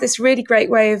really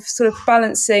great way of sort of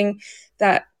balancing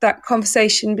that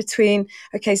conversation between,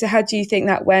 okay, so how do you think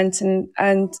that went?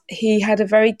 And he had a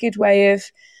very good way of,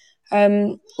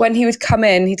 when he would come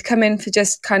in, he'd come in for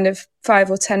just kind of 5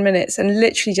 or 10 minutes and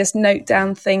literally just note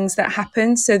down things that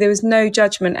happened. So there was no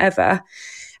judgment ever.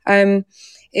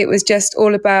 It was just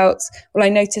all about, well, I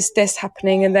noticed this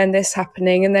happening and then this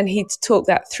happening, and then he'd talk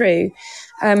that through.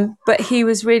 But he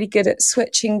was really good at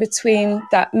switching between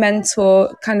that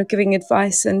mentor kind of giving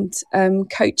advice and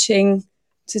coaching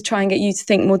to try and get you to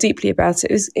think more deeply about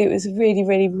it. It was a really,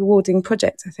 really rewarding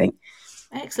project, I think.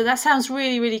 Excellent. That sounds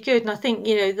really, really good. And I think,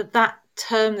 that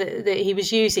term that he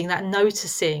was using, that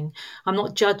noticing, I'm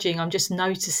not judging, I'm just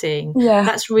noticing. Yeah.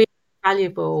 That's really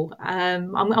valuable.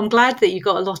 I'm glad that you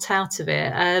got a lot out of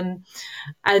it, and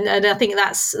I think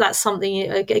that's something.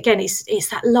 Again, it's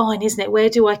that line, isn't it? Where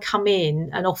do I come in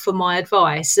and offer my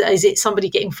advice? Is it somebody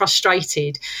getting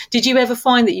frustrated? Did you ever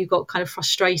find that you got kind of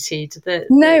frustrated that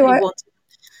you wanted?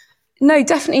 No,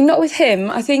 definitely not with him.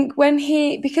 I think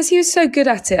because he was so good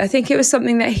at it, I think it was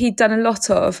something that he'd done a lot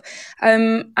of.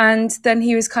 And then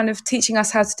he was kind of teaching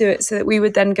us how to do it so that we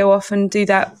would then go off and do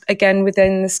that again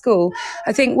within the school.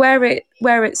 I think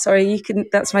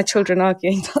that's my children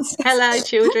arguing. Hello,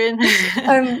 children.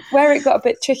 Where it got a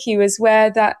bit tricky was where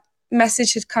that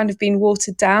message had kind of been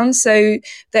watered down. So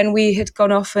then we had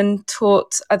gone off and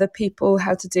taught other people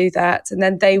how to do that, and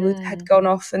then they had gone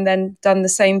off and then done the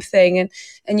same thing,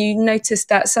 and you noticed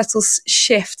that subtle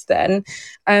shift then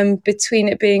between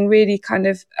it being really kind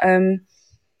of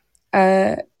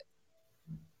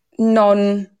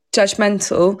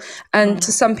non-judgmental and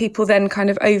to some people then kind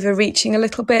of overreaching a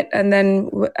little bit and then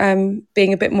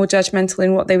being a bit more judgmental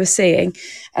in what they were seeing,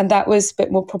 and that was a bit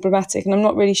more problematic. And I'm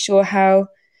not really sure how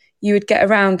you would get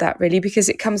around that, really, because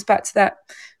it comes back to that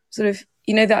sort of,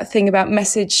 that thing about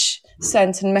message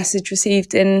sent and message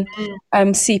received in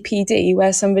CPD,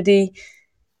 where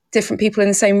different people in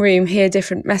the same room hear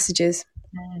different messages.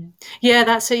 Yeah,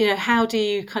 that's it. How do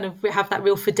you kind of have that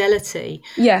real fidelity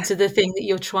to the thing that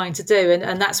you're trying to do,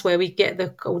 and that's where we get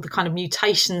all the kind of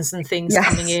mutations and things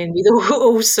coming in with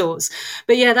all sorts.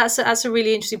 But yeah, that's a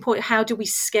really interesting point. How do we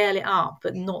scale it up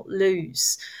but not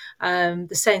lose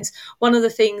the sense? One of the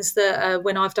things that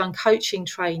when I've done coaching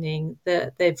training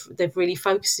that they've really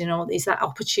focused in on is that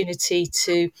opportunity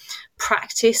to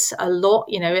practice a lot,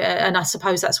 and I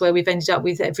suppose that's where we've ended up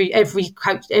with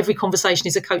every conversation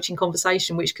is a coaching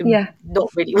conversation, which can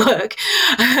not really work.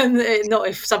 Not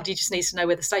if somebody just needs to know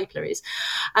where the stapler is.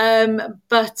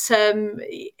 But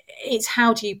it's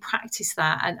how do you practice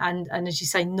that and as you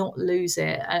say, not lose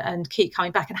it and keep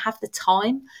coming back and have the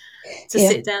time to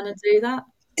sit down and do that.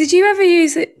 Did you ever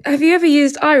use it? Have you ever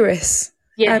used Iris?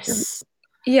 Yes.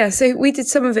 So we did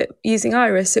some of it using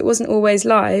Iris. It wasn't always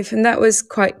live, and that was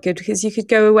quite good because you could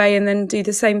go away and then do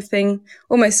the same thing,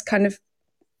 almost kind of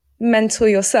mentor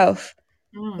yourself,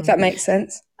 if that makes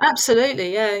sense.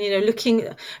 Absolutely, yeah. Looking,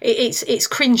 it's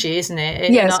cringy, isn't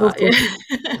it? Yes.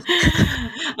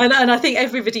 And I think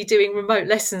everybody doing remote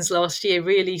lessons last year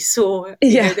really saw.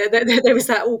 There was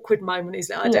that awkward moment. Is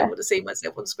that I don't want to see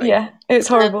myself on screen. Yeah, it's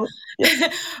horrible.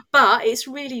 But it's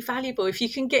really valuable if you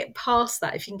can get past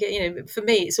that. If you can get, for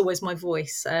me, it's always my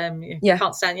voice.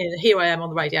 Can't stand. Here I am on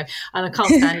the radio, and I can't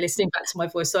stand listening back to my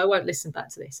voice, so I won't listen back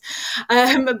to this.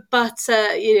 But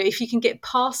if you can get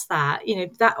past that,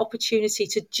 that opportunity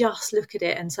to just look at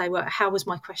it and say, well, how was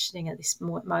my questioning at this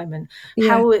moment?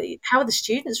 How are the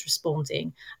students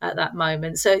responding at that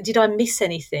moment? So did I miss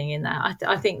anything in that?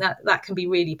 I think that can be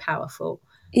really powerful.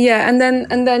 Yeah, and then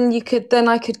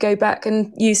I could go back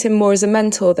and use him more as a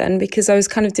mentor then, because I was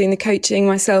kind of doing the coaching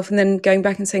myself and then going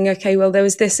back and saying, okay, well, there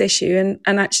was this issue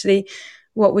and actually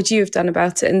what would you have done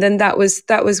about it? And then that was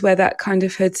where that kind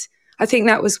of I think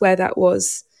that was where that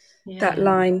was, that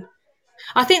line.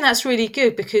 I think that's really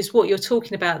good because what you're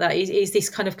talking about that is this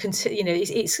kind of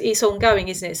it's ongoing,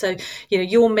 isn't it? So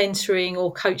you're mentoring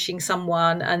or coaching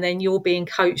someone, and then you're being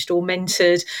coached or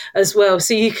mentored as well.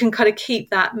 So you can kind of keep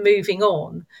that moving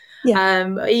on.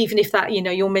 Yeah. Even if that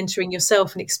you're mentoring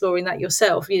yourself and exploring that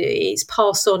yourself, it's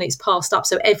passed on, it's passed up,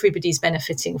 so everybody's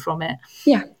benefiting from it.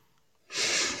 Yeah.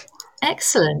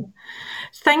 Excellent.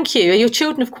 Thank you. Your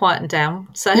children have quietened down,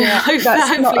 so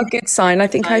that's not a good sign. I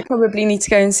think I probably need to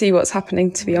go and see what's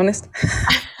happening, to be honest.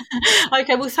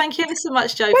 Okay, well, thank you ever so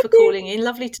much, Jo, for calling in.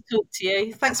 Lovely to talk to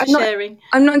you. Thanks for sharing.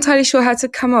 I'm not entirely sure how to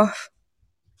come off.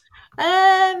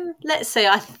 Let's see.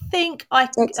 I think I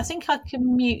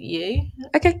can mute you.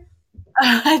 Okay.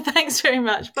 Thanks very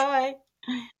much. Bye.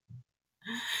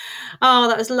 Oh,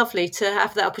 that was lovely to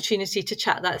have that opportunity to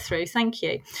chat that through. Thank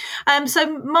you.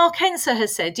 So Mark Henser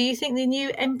has said, do you think the new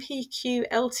MPQ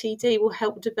LTD will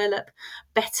help develop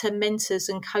better mentors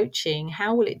and coaching?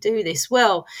 How will it do this?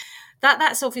 Well,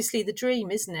 that's obviously the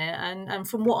dream, isn't it? And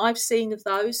from what I've seen of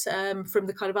those, from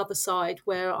the kind of other side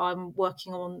where I'm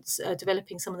working on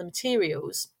developing some of the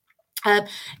materials,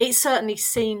 it certainly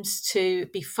seems to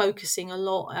be focusing a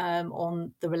lot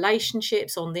on the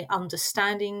relationships, on the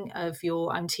understanding of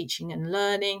your own teaching and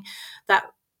learning, that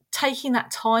taking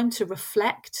that time to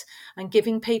reflect and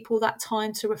giving people that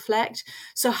time to reflect.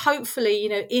 So hopefully,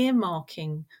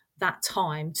 earmarking that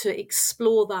time to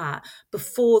explore that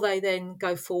before they then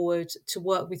go forward to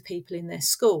work with people in their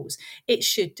schools. It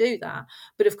should do that.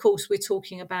 But of course, we're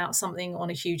talking about something on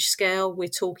a huge scale. We're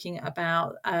talking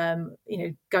about,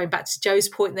 going back to Joe's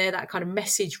point there, that kind of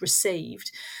message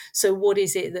received. So what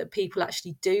is it that people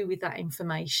actually do with that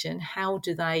information? How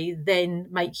do they then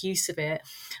make use of it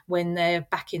when they're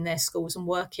back in their schools and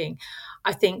working?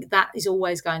 I think that is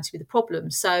always going to be the problem.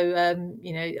 So,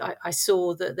 I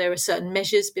saw that there are certain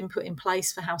measures been put in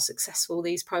place for how successful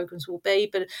these programs will be.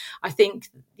 But I think,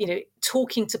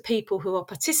 talking to people who are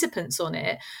participants on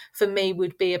it, for me,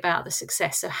 would be about the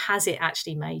success. So has it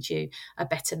actually made you a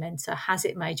better mentor? Has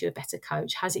it made you a better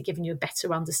coach? Has it given you a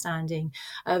better understanding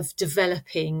of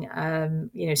developing,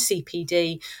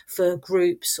 CPD for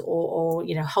groups or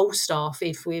whole staff,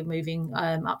 if we're moving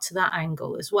up to that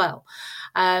angle as well?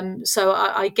 So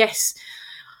I guess,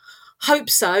 hope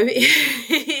so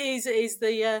is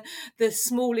the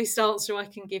smallest answer I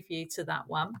can give you to that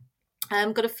one.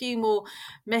 Got a few more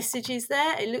messages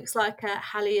there. It looks like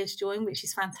Hallie has joined, which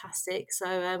is fantastic.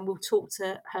 So we'll talk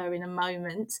to her in a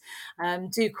moment.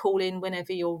 Do call in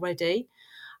whenever you're ready.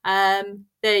 There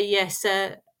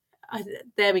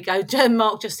we go.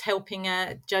 Mark just helping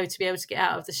Joe to be able to get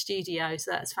out of the studio.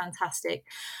 So that's fantastic.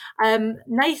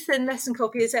 Nathan Lesson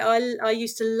Copy is that I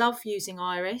used to love using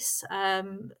Iris.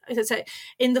 So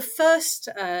in the first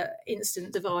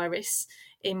instance of Iris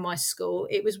in my school,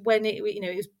 it was when it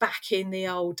was back in the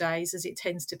old days, as it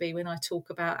tends to be when I talk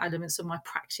about elements of my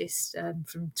practice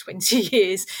from 20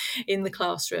 years in the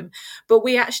classroom. But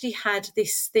we actually had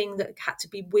this thing that had to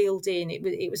be wheeled in.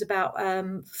 It was about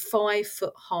 5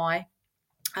 foot high.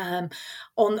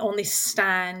 On this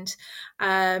stand,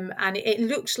 and it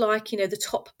looked like the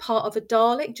top part of a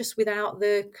Dalek, just without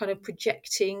the kind of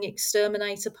projecting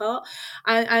exterminator part,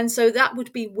 and so that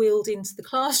would be wheeled into the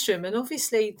classroom, and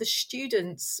obviously the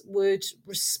students would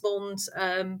respond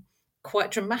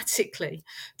quite dramatically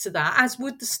to that, as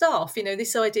would the staff.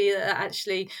 This idea that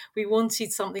actually we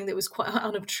wanted something that was quite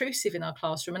unobtrusive in our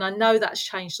classroom, and I know that's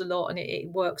changed a lot, and it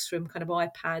works from kind of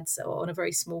iPads on a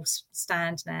very small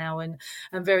stand now, and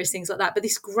various things like that. But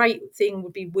this great thing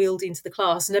would be wheeled into the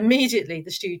class, and immediately the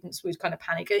students would kind of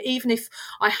panic, even if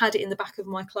I had it in the back of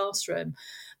my classroom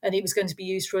and it was going to be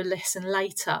used for a lesson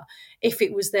later. If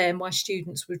it was there, my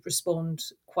students would respond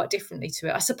quite differently to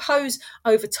it. I suppose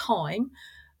over time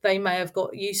they may have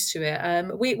got used to it.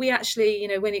 We actually,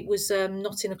 when it was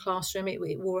not in a classroom,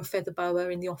 it wore a feather boa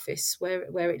in the office where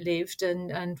it lived,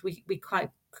 and we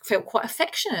felt quite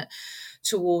affectionate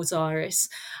towards Iris.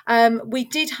 We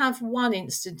did have one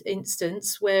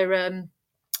instance where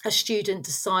a student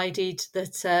decided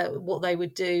that what they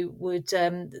would do would,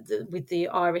 with the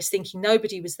Iris, thinking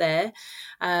nobody was there.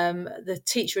 The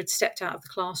teacher had stepped out of the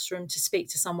classroom to speak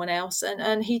to someone else,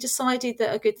 and he decided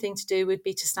that a good thing to do would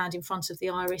be to stand in front of the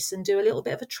Iris and do a little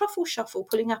bit of a truffle shuffle,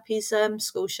 pulling up his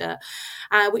school shirt,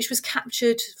 which was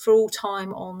captured for all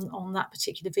time on that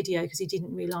particular video because he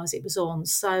didn't realise it was on.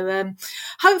 So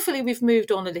hopefully we've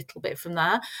moved on a little bit from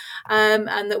that,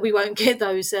 and that we won't get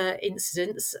those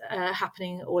incidents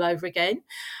happening all over again.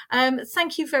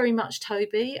 Thank you very much,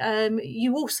 Toby.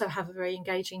 You also have a very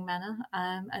engaging manner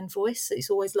and voice. It's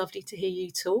always lovely to hear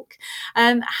you talk.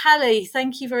 Hallie,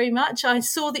 thank you very much. I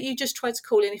saw that you just tried to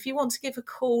call in. If you want to give a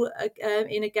call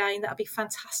in again, that would be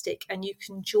fantastic, and you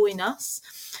can join us.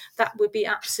 That would be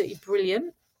absolutely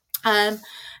brilliant.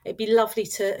 It'd be lovely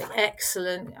to.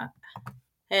 Excellent.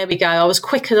 There we go. I was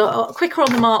quicker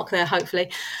on the mark there, hopefully.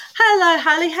 Hello,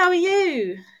 Hallie. How are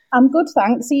you? I'm good,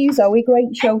 thanks. Are you, Zoe?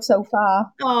 Great show so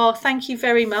far. Oh, thank you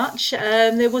very much.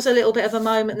 There was a little bit of a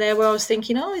moment there where I was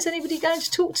thinking, is anybody going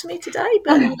to talk to me today?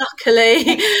 But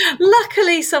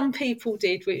luckily some people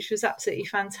did, which was absolutely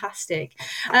fantastic.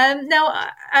 Now,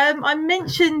 I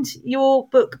mentioned your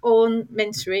book on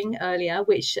mentoring earlier,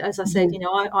 which, as I said,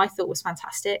 I thought was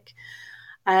fantastic.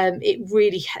 It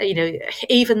really,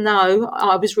 even though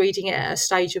I was reading it at a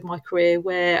stage of my career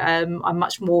where I'm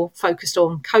much more focused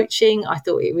on coaching, I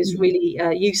thought it was really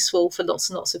useful for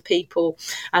lots and lots of people.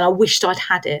 And I wished I'd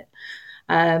had it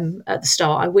at the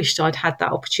start. I wished I'd had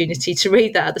that opportunity to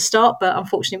read that at the start, but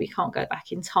unfortunately we can't go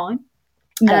back in time.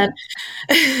 No.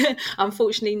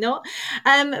 Unfortunately not.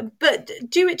 But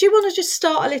do you want to just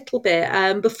start a little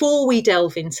bit before we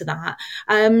delve into that,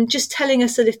 just telling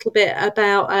us a little bit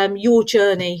about your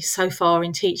journey so far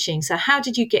in teaching? So how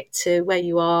did you get to where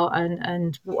you are,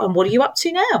 and what are you up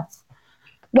to now?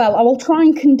 Well, I will try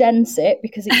and condense it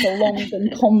because it's a long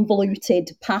and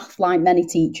convoluted path like many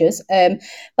teachers. But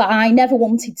I never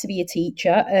wanted to be a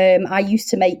teacher. I used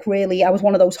to I was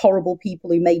one of those horrible people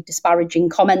who made disparaging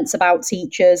comments about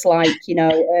teachers, like,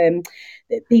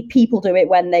 people do it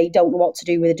when they don't know what to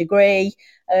do with a degree.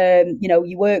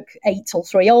 You work 8 till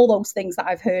 3, all those things that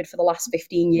I've heard for the last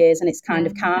 15 years, and it's kind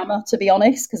of karma, to be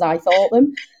honest, because I thought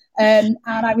them. And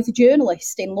I was a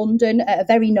journalist in London at a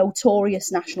very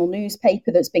notorious national newspaper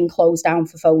that's been closed down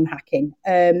for phone hacking.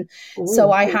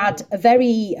 So I had a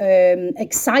very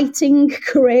exciting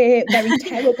career, very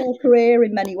terrible career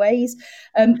in many ways,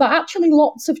 but actually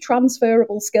lots of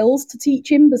transferable skills to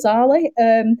teaching, bizarrely.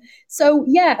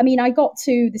 I got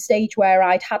to the stage where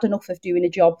I'd had enough of doing a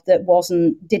job that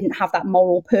didn't have that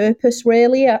moral purpose,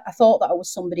 really. I thought that I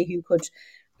was somebody who could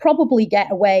probably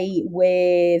get away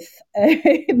with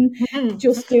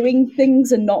just doing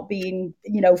things and not being,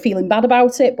 feeling bad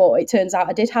about it. But it turns out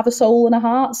I did have a soul and a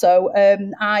heart. So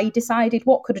I decided,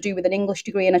 what could I do with an English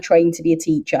degree? And I trained to be a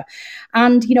teacher.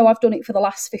 And, I've done it for the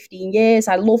last 15 years.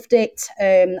 I loved it.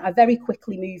 I very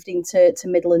quickly moved into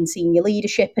middle and senior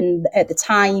leadership. And at the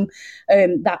time,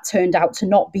 that turned out to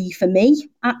not be for me,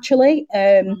 actually.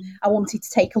 I wanted to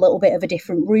take a little bit of a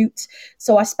different route.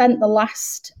 So I spent the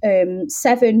last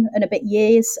 7 and a bit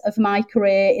years of my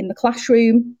career in the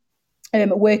classroom,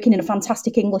 working in a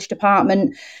fantastic English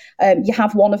department. You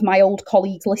have one of my old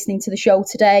colleagues listening to the show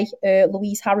today,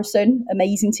 Louise Harrison,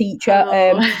 amazing teacher.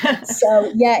 I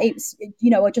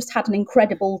just had an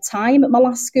incredible time at my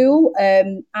last school,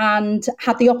 and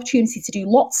had the opportunity to do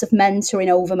lots of mentoring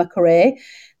over my career,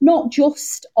 not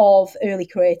just of early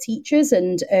career teachers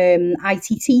and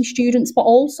ITT students, but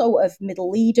also of middle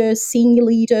leaders, senior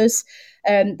leaders,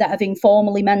 that have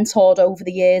informally mentored over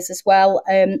the years as well.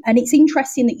 And it's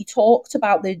interesting that you talked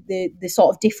about the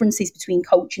sort of differences between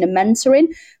coaching and mentoring.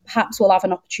 Perhaps we'll have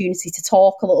an opportunity to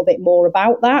talk a little bit more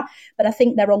about that. But I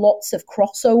think there are lots of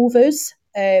crossovers.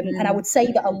 And I would say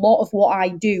that a lot of what I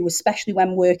do, especially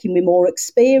when working with more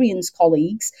experienced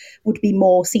colleagues, would be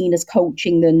more seen as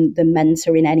coaching than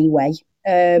mentoring anyway.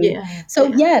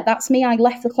 That's me. I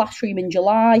left the classroom in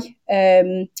July.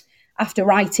 After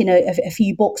writing a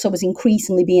few books, I was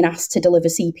increasingly being asked to deliver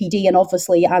CPD. And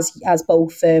obviously, as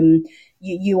both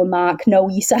you and Mark know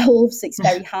yourselves, it's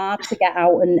very hard to get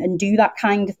out and do that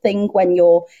kind of thing when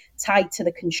you're tied to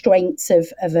the constraints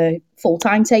of a full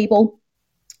timetable.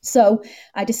 So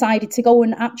I decided to go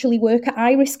and actually work at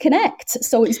Iris Connect.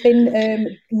 So it's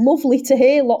been lovely to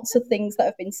hear lots of things that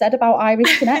have been said about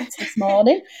Iris Connect this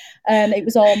morning. It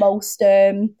was almost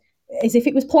as if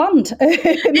it was planned.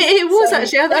 It was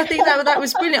actually. I think that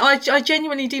was brilliant. I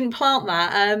genuinely didn't plant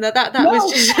that. That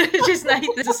was just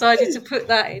Nathan decided to put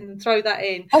that in and throw that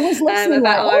in. I was listening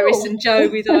about Iris and Joe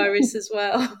with Iris as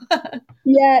well.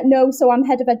 So I'm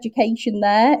head of education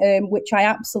there, which I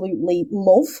absolutely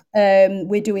love.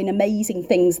 We're doing amazing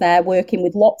things there, working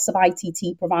with lots of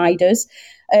ITT providers,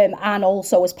 and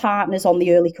also as partners on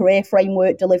the early career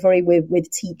framework delivery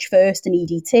with Teach First and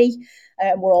EDT.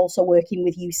 We're also working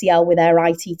with UCL with their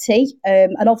ITT.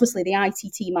 And obviously the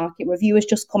ITT market review has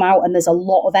just come out, and there's a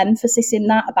lot of emphasis in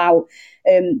that about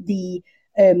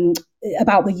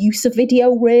the use of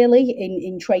video, really,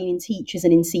 in training teachers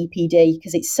and in CPD,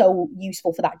 because it's so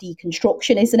useful for that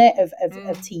deconstruction, isn't it,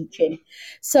 of teaching.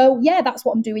 So, that's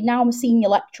what I'm doing now. I'm a senior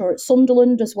lecturer at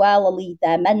Sunderland as well. I lead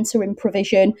their mentoring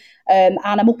provision, and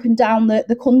I'm up and down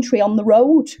the country on the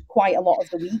road quite a lot of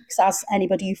the weeks, as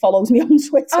anybody who follows me on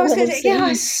Twitter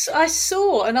I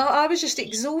saw, and I was just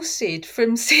exhausted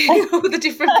from seeing all the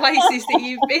different places that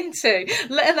you've been to,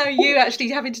 let alone you actually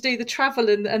having to do the travel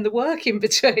and the work in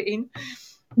between.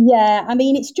 Yeah, I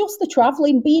mean, it's just the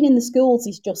travelling. Being in the schools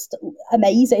is just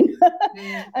amazing.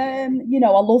 I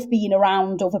love being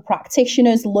around other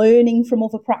practitioners, learning from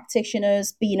other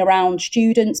practitioners, being around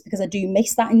students, because I do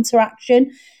miss that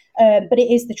interaction. But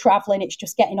it is the travelling. It's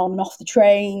just getting on and off the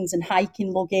trains and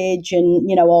hiking luggage and,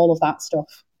 all of that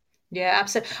stuff. Yeah,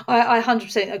 absolutely. I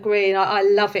 100% agree. And I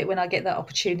love it when I get that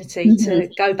opportunity to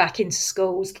go back into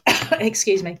schools,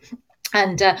 excuse me,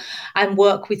 and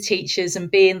work with teachers and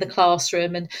be in the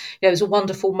classroom. And it was a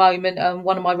wonderful moment.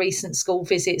 One of my recent school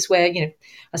visits where,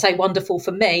 I say wonderful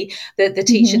for me, that the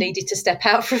teacher needed to step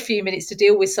out for a few minutes to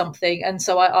deal with something. And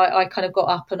so I kind of got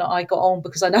up and I got on,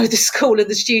 because I know the school and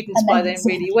the students by then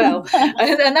really well.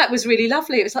 and that was really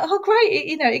lovely. It was like, oh, great.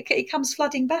 It comes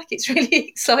flooding back. It's really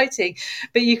exciting.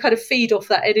 But you kind of feed off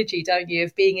that energy, don't you,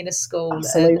 of being in a school and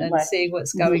seeing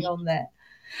what's going on there.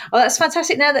 Oh, that's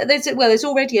fantastic. Now that there's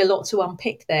already a lot to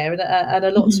unpick there and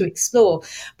a lot to explore.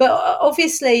 But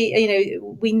obviously,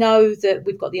 we know that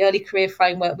we've got the early career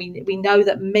framework. We know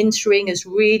that mentoring has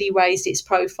really raised its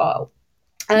profile.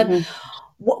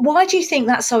 Why do you think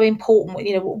that's so important?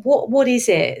 What is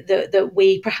it that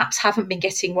we perhaps haven't been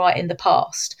getting right in the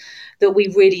past that we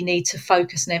really need to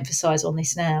focus and emphasise on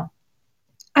this now?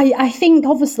 I think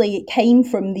obviously it came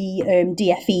from the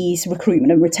DFE's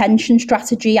recruitment and retention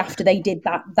strategy after they did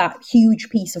that huge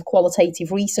piece of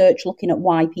qualitative research looking at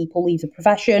why people leave the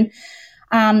profession.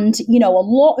 And, a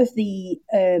lot of the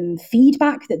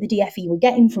feedback that the DFE were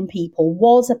getting from people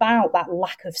was about that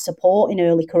lack of support in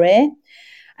early career.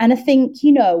 And I think,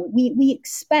 we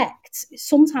expect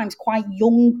sometimes quite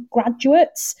young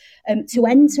graduates to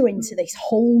enter into this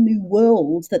whole new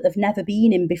world that they've never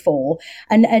been in before.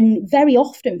 And very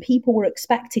often people were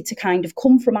expected to kind of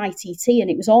come from ITT, and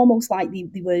it was almost like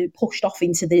they were pushed off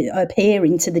into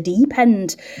the deep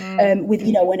end with,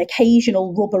 an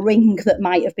occasional rubber ring that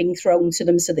might have been thrown to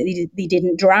them so that they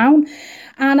didn't drown.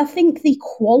 And I think the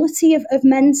quality of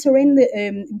mentoring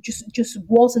that just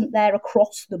wasn't there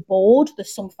across the board.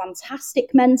 There's some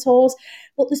fantastic mentors,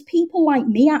 but there's people like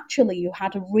me actually who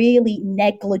had a really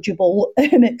negligible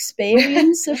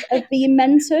experience of being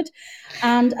mentored.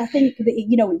 And I think that,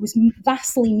 it was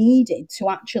vastly needed to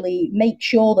actually make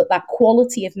sure that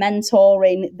quality of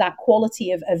mentoring, that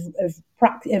quality of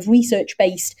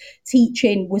research-based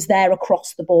teaching was there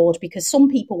across the board, because some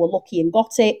people were lucky and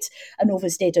got it and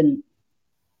others didn't.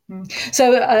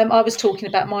 So I was talking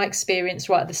about my experience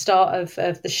right at the start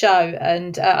of the show,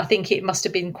 and I think it must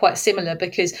have been quite similar,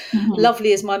 because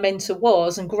lovely as my mentor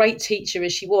was and great teacher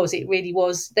as she was, it really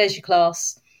was, there's your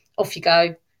class, off you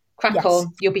go, crack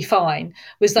on, you'll be fine.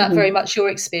 Was that very much your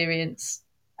experience?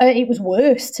 It was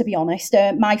worse, to be honest.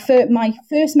 My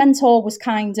first mentor was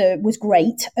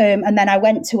great, and then I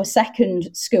went to a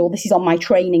second school. This is on my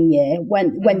training year,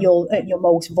 when you're at your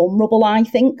most vulnerable, I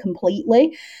think,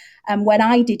 completely. And when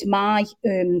I did my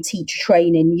teacher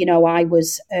training, I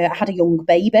had a young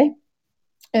baby.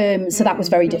 So that was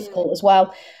very difficult as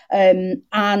well.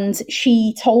 And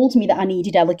she told me that I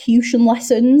needed elocution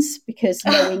lessons because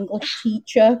no English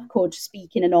teacher could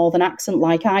speak in a northern accent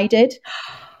like I did.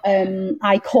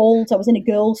 I was in a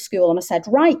girls' school, and I said,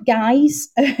 right, guys.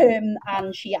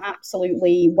 And she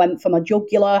absolutely went for my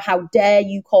jugular. How dare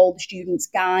you call the students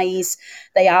guys?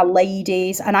 They are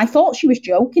ladies. And I thought she was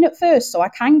joking at first, so I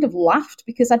kind of laughed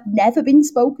because I'd never been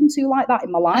spoken to like that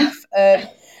in my life.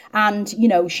 And,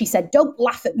 she said, don't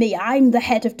laugh at me, I'm the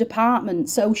head of department.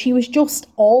 So she was just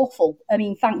awful. I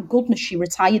mean, thank goodness she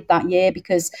retired that year,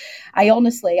 because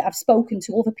I've spoken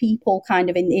to other people kind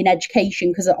of in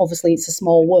education, because obviously it's a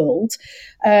small world.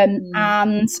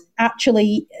 And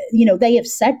actually, they have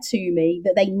said to me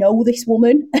that they know this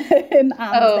woman and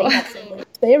they have similar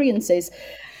experiences.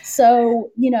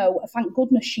 So, thank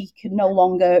goodness she can no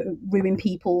longer ruin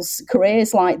people's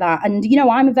careers like that. And,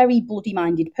 I'm a very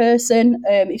bloody-minded person.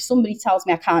 If somebody tells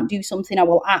me I can't do something, I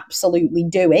will absolutely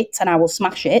do it and I will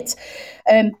smash it.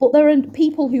 But there are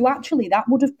people who actually that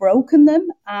would have broken them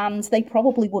and they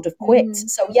probably would have quit.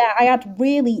 So, yeah, I had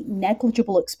really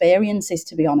negligible experiences,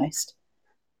 to be honest.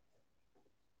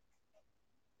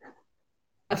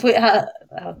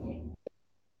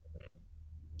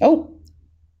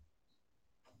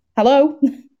 Hello?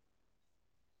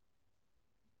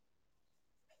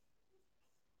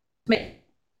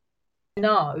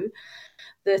 Know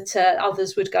that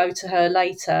others would go to her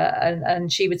later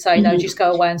and she would say, no, just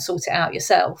go away and sort it out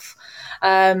yourself.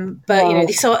 But, wow.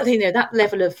 That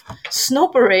level of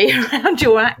snobbery around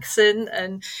your accent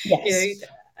and,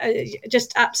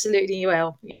 just absolutely,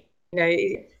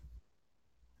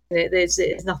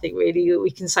 there's nothing really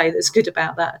we can say that's good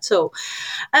about that at all.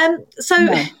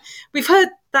 We've heard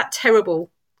that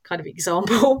terrible kind of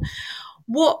example.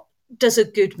 What does a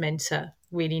good mentor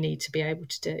really need to be able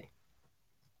to do?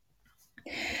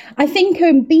 I think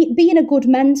being a good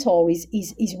mentor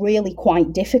is really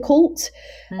quite difficult,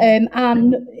 and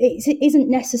it isn't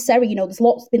necessary. There's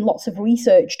been lots of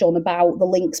research done about the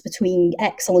links between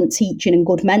excellent teaching and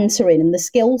good mentoring, and the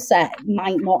skill set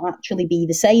might not actually be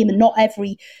the same, and not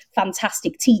every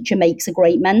fantastic teacher makes a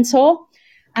great mentor.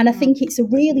 And I think it's a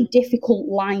really difficult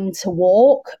line to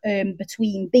walk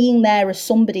between being there as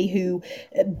somebody who,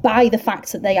 by the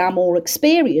fact that they are more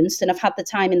experienced and have had the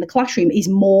time in the classroom, is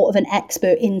more of an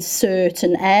expert in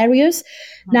certain areas.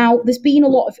 Now, there's been a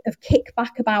lot of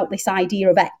kickback about this idea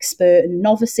of expert and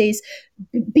novices.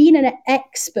 Being an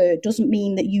expert doesn't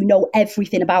mean that you know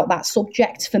everything about that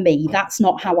subject. For me, that's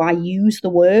not how I use the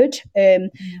word.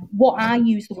 What I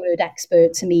use the word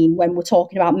expert to mean when we're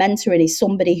talking about mentoring is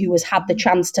somebody who has had the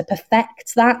chance to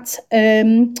perfect that,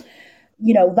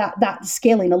 that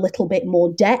skill in a little bit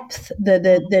more depth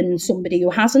than somebody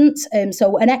who hasn't.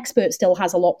 So an expert still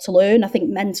has a lot to learn. I think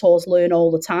mentors learn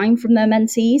all the time from their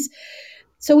mentees.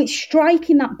 So it's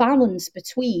striking that balance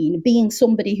between being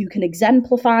somebody who can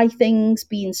exemplify things,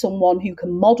 being someone who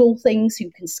can model things, who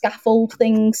can scaffold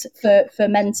things for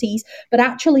mentees, but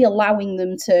actually allowing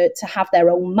them to have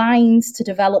their own minds, to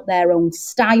develop their own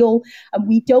style. And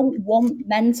we don't want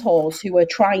mentors who are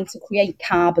trying to create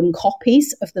carbon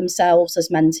copies of themselves as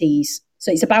mentees.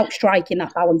 So it's about striking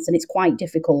that balance, and it's quite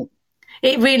difficult.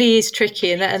 It really is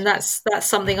tricky, and that's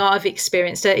something I've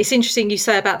experienced. It's interesting you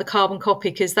say about the carbon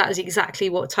copy, because that is exactly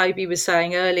what Toby was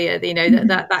saying earlier. You know,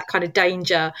 that kind of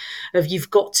danger of you've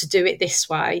got to do it this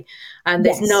way, and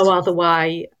there's no other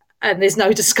way, and there's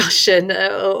no discussion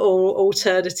or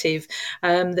alternative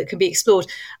that can be explored.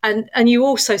 And you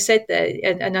also said there,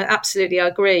 and I absolutely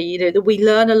agree, you know, that we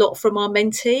learn a lot from our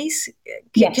mentees.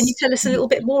 Can you tell us a little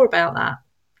bit more about that?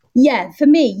 Yeah, for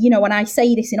me, you know, and I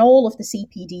say this in all of the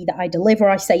CPD that I deliver,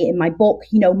 I say it in my book,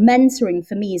 you know, mentoring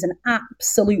for me is an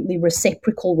absolutely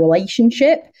reciprocal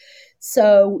relationship.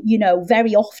 So, you know,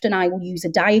 very often I will use a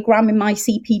diagram in my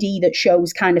CPD that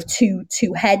shows kind of two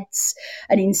heads,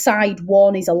 and inside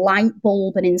one is a light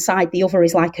bulb and inside the other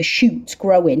is like a shoot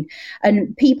growing.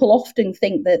 And people often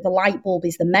think that the light bulb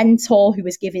is the mentor who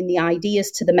is giving the ideas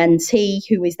to the mentee,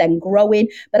 who is then growing.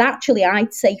 But actually,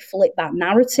 I'd say flip that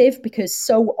narrative, because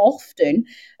so often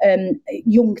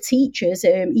young teachers,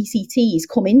 ECTs,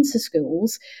 come into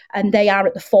schools and they are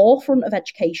at the forefront of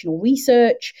educational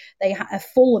research. They are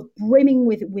full of brimming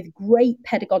with great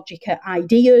pedagogic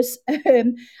ideas.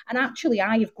 And actually,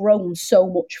 I have grown so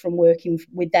much from working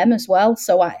with them as well.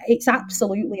 So it's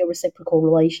absolutely a reciprocal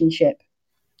relationship.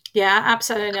 Yeah,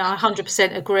 absolutely. I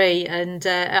 100% agree. And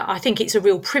I think it's a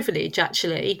real privilege,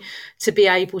 actually, to be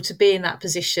able to be in that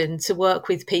position, to work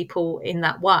with people in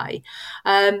that way.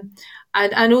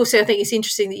 And also, I think it's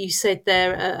interesting that you said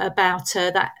there about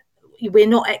that we're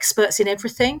not experts in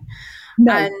everything.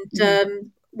 No.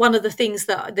 And one of the things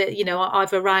that you know,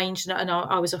 I've arranged, and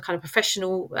I was a kind of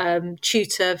professional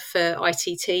tutor for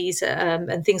ITTs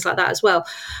and things like that as well,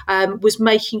 was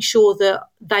making sure that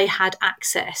they had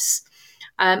access.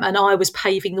 And I was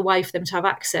paving the way for them to have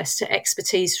access to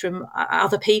expertise from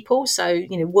other people. So,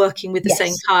 you know, working with the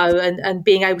SENCO and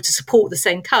being able to support the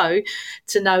SENCO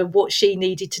to know what she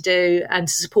needed to do and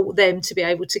to support them to be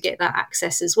able to get that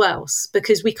access as well.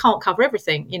 Because we can't cover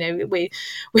everything. You know, we're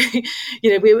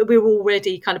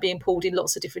already kind of being pulled in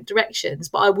lots of different directions.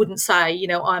 But I wouldn't say, you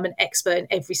know, I'm an expert in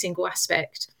every single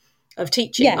aspect of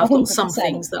teaching. Yeah, I've got some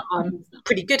things that I'm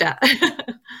pretty good at.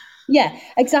 Yeah,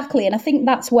 exactly. And I think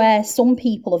that's where some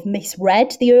people have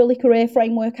misread the early career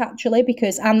framework, actually,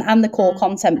 because and the core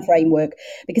content framework,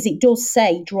 because it does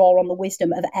say draw on the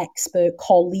wisdom of expert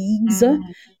colleagues.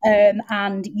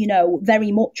 And, you know,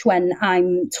 very much when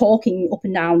I'm talking up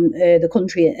and down the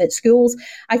country at schools,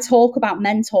 I talk about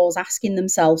mentors asking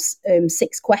themselves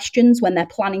 6 questions when they're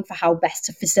planning for how best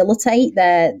to facilitate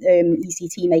their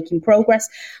ECT making progress.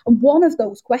 And one of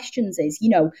those questions is, you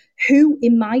know, who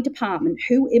in my department,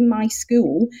 who in my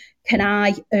school can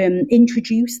I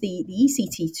introduce the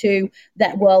ECT to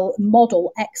that will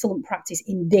model excellent practice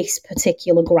in this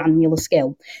particular granular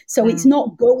skill? So it's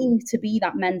not going to be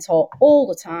that mentor all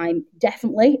the time,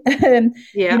 definitely.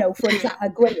 You know, for a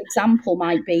great example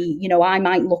might be, you know, I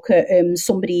might look at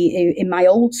somebody in my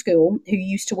old school who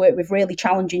used to work with really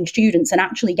challenging students and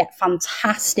actually get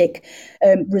fantastic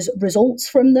results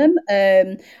from them.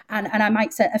 And I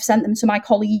might have sent them to my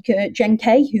colleague, Jen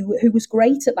Kay, who was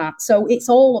great at that. So it's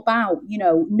all about, you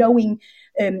know, knowing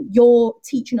your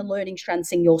teaching and learning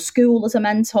strengths in your school as a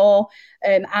mentor,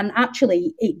 and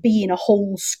actually it being a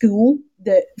whole school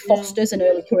that fosters an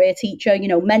early career teacher. You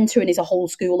know, mentoring is a whole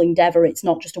school endeavour. It's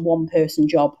not just a one-person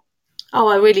job. Oh,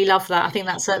 I really love that. I think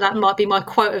that might be my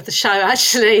quote of the show.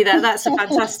 Actually, that's a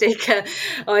fantastic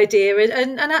idea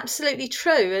and absolutely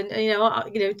true. And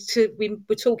we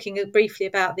were talking briefly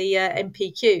about the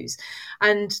MPQs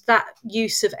and that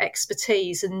use of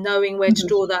expertise and knowing where to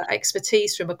draw that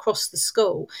expertise from across the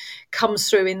school comes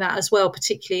through in that as well,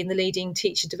 particularly in the leading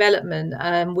teacher development,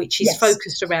 which is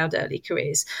focused around early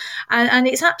careers. And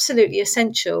it's absolutely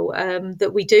essential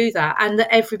that we do that and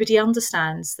that everybody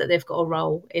understands that they've got a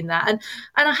role in that.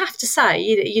 And I have to say,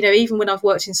 you know, even when I've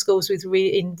worked in schools with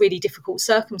in really difficult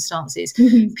circumstances,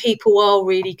 people are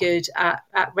really good at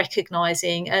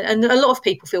recognising, and a lot of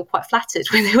people feel quite flattered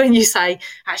when you say,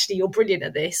 actually, you're brilliant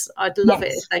at this. I'd love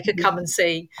it if they could come and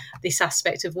see this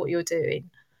aspect of what you're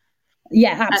doing.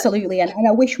 Yeah, absolutely. And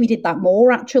I wish we did that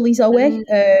more, actually, Zoe.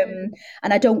 And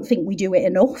I don't think we do it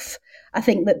enough. I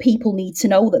think that people need to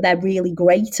know that they're really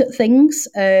great at things,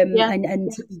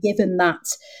 and to be given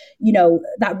that,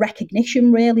 that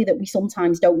recognition really that we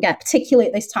sometimes don't get, particularly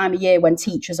at this time of year when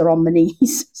teachers are on the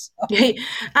knees. So. Yeah,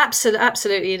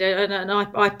 absolutely. And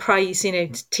I praise,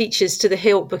 teachers to the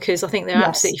hilt, because I think they're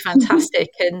absolutely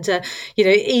fantastic. And,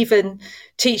 even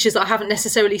teachers that I haven't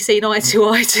necessarily seen eye to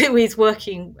eye to with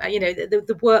working,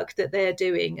 the work that they're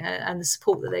doing and the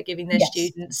support that they're giving their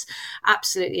students,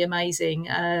 absolutely amazing,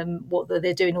 what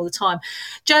they're doing all the time.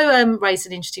 Jo raised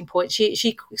an interesting point.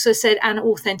 She sort of said, and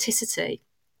authenticity.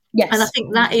 Yes. And I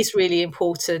think that is really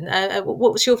important.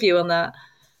 What was your view on that?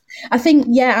 I think,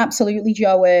 absolutely,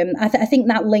 Jo. I think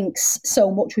that links so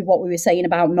much with what we were saying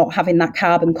about not having that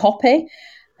carbon copy.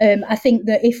 I think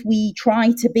that if we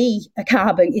try to be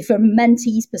from a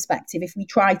mentee's perspective, if we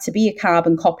try to be a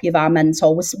carbon copy of our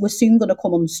mentor, we're soon going to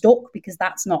come unstuck, because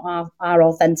that's not our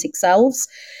authentic selves.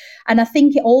 And I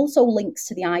think it also links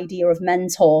to the idea of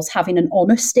mentors having an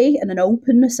honesty and an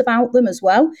openness about them as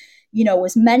well.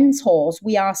 As mentors,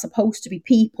 we are supposed to be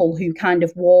people who kind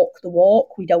of walk the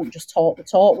walk. We don't just talk the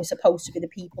talk. We're supposed to be the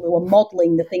people who are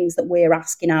modelling the things that we're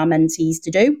asking our mentees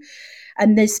to do.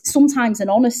 And there's sometimes an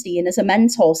honesty, and as a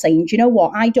mentor saying, do you know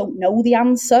what, I don't know the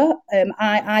answer.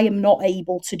 I am not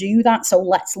able to do that. So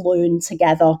let's learn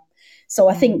together. So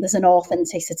I think there's an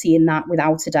authenticity in that,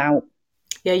 without a doubt.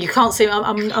 Yeah, you can't see.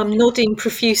 I'm nodding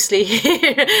profusely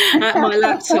here at my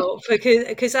laptop,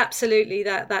 because absolutely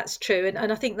that's true,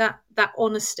 and I think that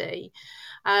honesty,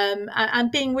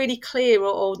 and being really clear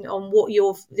on what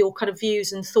your kind of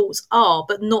views and thoughts are,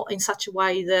 but not in such a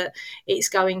way that it's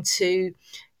going to,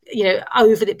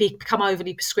 become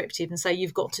overly prescriptive and say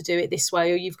you've got to do it this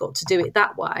way or you've got to do it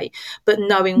that way. But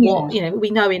knowing what we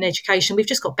know in education, we've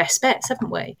just got best bets,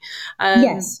 haven't we?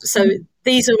 Yes. So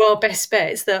these are our best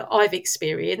bets that I've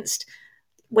experienced.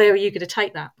 Where are you going to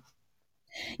take that?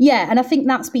 Yeah, and I think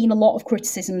that's been a lot of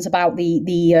criticisms about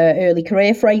the early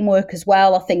career framework as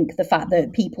well. I think the fact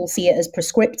that people see it as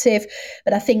prescriptive,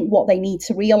 but I think what they need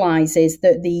to realise is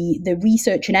that the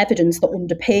research and evidence that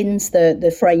underpins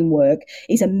the framework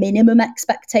is a minimum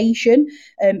expectation.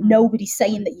 Nobody's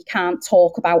saying that you can't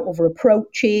talk about other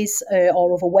approaches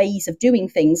or other ways of doing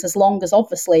things, as long as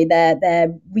obviously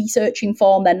they're research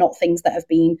informed, they're not things that have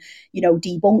been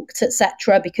debunked,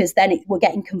 etc. Because then we're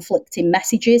getting conflicting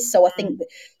messages. So I think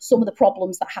some of the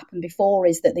problems that happened before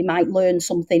is that they might learn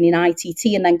something in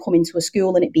ITT and then come into a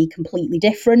school and it be completely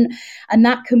different, and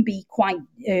that can be quite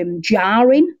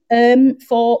jarring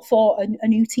for a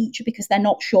new teacher, because they're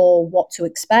not sure what to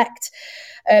expect.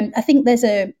 I think there's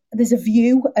a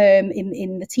view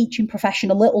in the teaching profession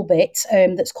a little bit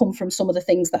that's come from some of the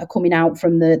things that are coming out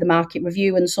from the market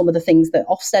review and some of the things that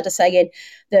Ofsted are saying,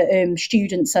 that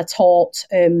students are taught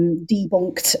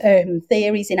debunked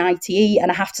theories in ITE,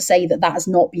 and I have to say that has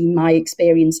not been my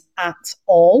experience at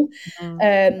all.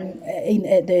 In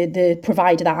the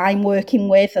provider that I'm working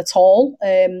with at all.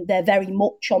 They're very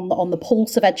much on the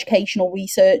pulse of educational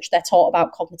research. They're taught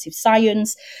about cognitive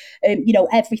science,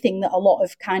 everything that a lot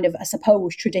of kind of, I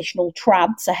suppose, traditional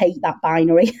trads, I hate that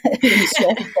binary and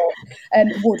stuff,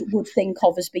 but would think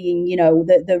of as being,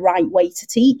 the right way to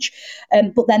teach.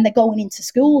 But then they're going into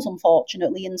schools,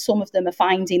 unfortunately, and some of them are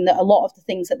finding that a lot of the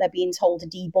things that they're being told are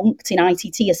debunked in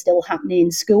ITT are still happening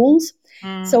in schools.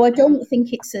 So I don't think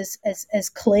it's as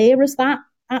clear as that.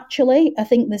 Actually, I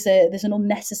think there's an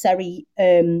unnecessary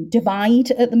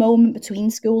divide at the moment between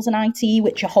schools and IT,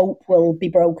 which I hope will be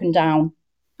broken down.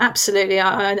 Absolutely.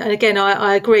 And again,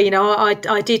 I agree.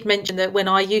 I did mention that when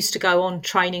I used to go on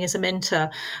training as a mentor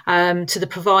to the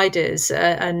providers,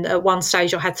 and at one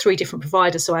stage I had 3 different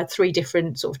providers, so I had 3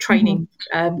 different sort of training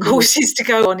courses to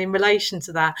go on in relation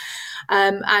to that.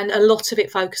 And a lot of it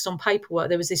focused on paperwork.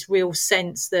 There was this real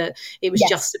sense that it was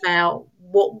just about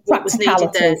what was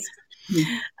needed there.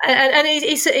 And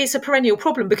it's a perennial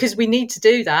problem, because we need to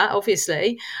do that,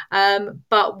 obviously.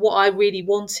 But what I really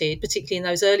wanted, particularly in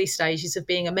those early stages of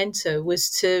being a mentor, was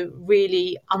to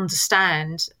really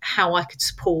understand how I could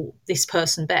support this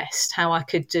person best, how I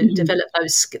could develop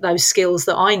those skills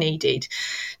that I needed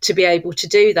to be able to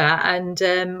do that. And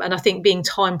I think being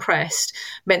time pressed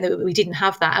meant that we didn't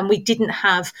have that, and we didn't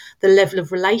have the level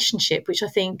of relationship, which I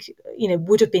think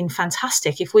would have been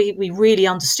fantastic if we really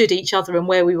understood each other and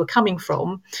where we were coming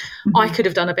from. I could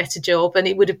have done a better job, and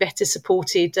it would have better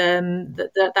supported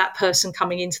that person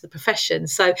coming into the profession.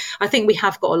 So I think we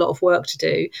have got a lot of work to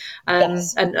do,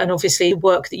 and obviously the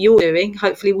work that you're doing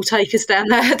hopefully will take us down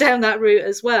that route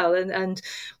as well, and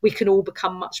we can all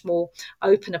become much more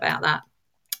open about that.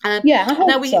 I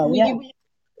hope so.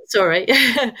 Sorry,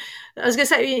 I was going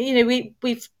to say,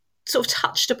 we've sort of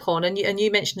touched upon, and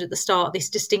you mentioned at the start, this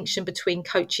distinction between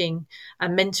coaching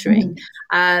and mentoring.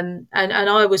 And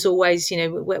I was always,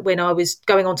 when I was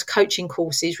going on to coaching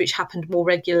courses, which happened more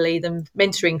regularly than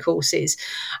mentoring courses,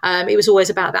 it was always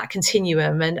about that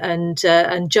continuum. And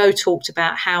Jo talked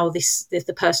about how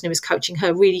the person who was coaching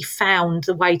her really found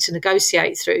the way to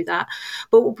negotiate through that.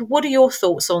 But what are your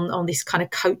thoughts on this kind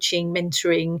of coaching,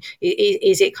 mentoring?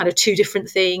 Is it kind of two different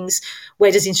things?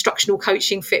 Where does instructional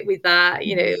coaching fit with that?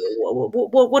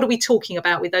 What are we talking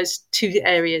about with those two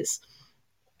areas?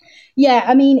 Yeah,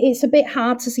 I mean, it's a bit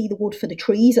hard to see the wood for the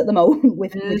trees at the moment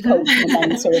with coaching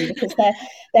and mentoring, because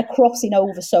they're crossing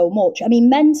over so much. I mean,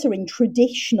 mentoring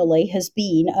traditionally has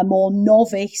been a more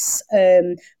novice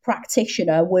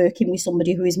practitioner working with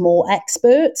somebody who is more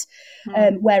expert,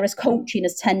 whereas coaching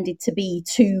has tended to be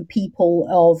two people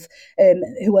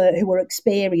who are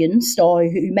experienced, or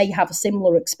who may have a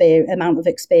similar amount of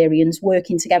experience,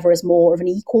 working together as more of an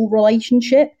equal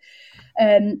relationship.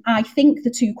 I think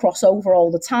the two cross over all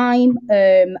the time.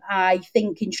 I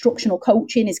think instructional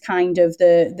coaching is kind of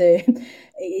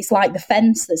it's like the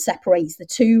fence that separates the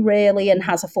two, really, and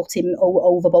has a footing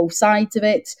over both sides of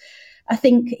it. I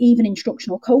think even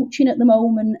instructional coaching at the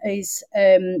moment is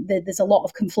there's a lot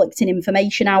of conflicting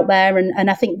information out there,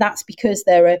 and I think that's because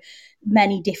there are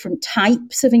many different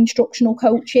types of instructional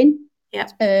coaching. Yeah.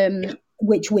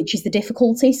 Which is the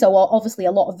difficulty. So obviously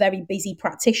a lot of very busy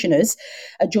practitioners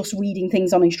are just reading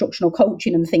things on instructional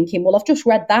coaching and thinking, well, I've just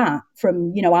read that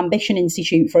from, Ambition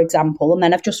Institute, for example, and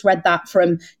then I've just read that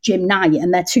from Jim Knight,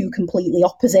 and they're two completely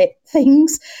opposite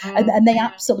things. And they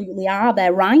absolutely are.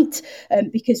 They're right,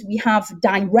 because we have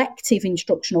directive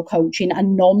instructional coaching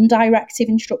and non-directive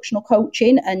instructional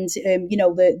coaching. And,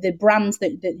 the brands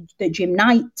that Jim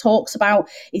Knight talks about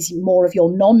is more of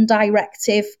your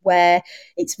non-directive, where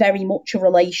it's very much a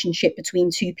relationship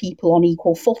between two people on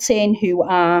equal footing who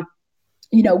are,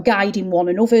 guiding one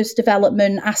another's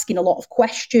development, asking a lot of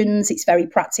questions. It's very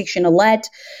practitioner led.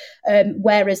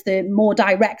 Whereas the more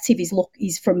directive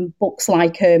is from books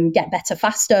like Get Better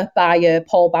Faster by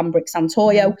Paul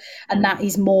Bambrick-Santoyo. And that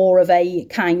is more of a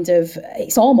kind of,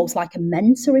 it's almost like a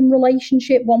mentoring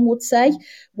relationship, one would say,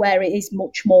 where it is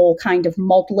much more kind of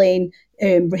modeling,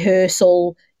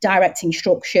 rehearsal, direct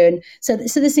instruction. So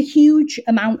there's a huge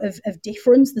amount of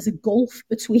difference. There's a gulf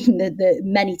between the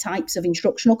many types of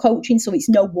instructional coaching. So it's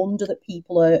no wonder that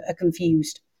people are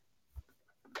confused.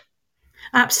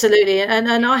 Absolutely.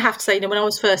 And I have to say, when I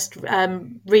was first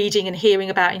reading and hearing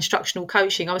about instructional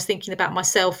coaching, I was thinking about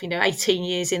myself, 18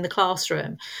 years in the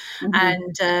classroom,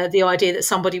 and the idea that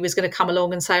somebody was going to come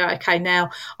along and say, okay, now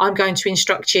I'm going to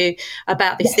instruct you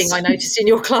about this thing I noticed in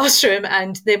your classroom,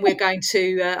 and then I'm going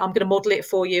to model it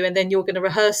for you, and then you're going to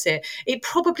rehearse it. It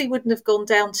probably wouldn't have gone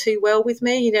down too well with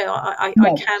me. I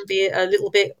can be a little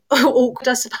bit awkward,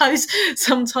 I suppose,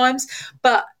 sometimes,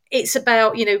 but it's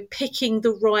about, picking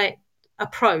the right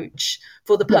approach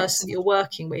for the person you're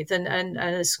working with, and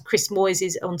as Chris Moyes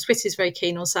is on Twitter is very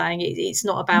keen on saying, it's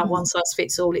not about one size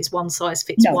fits all, it's one size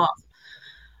fits one.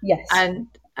 Yes. And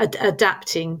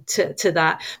adapting to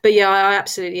that. But yeah, I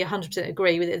absolutely 100%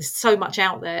 agree with it. There's so much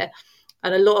out there,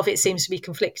 and a lot of it seems to be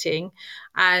conflicting,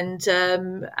 and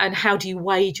how do you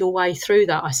wade your way through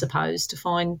that, I suppose, to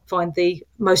find the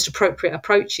most appropriate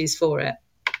approaches for it.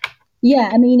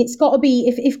 Yeah, I mean, it's got to be,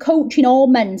 if coaching or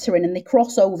mentoring, and they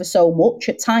cross over so much,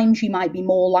 at times you might be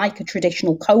more like a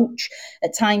traditional coach,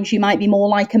 at times you might be more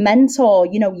like a mentor,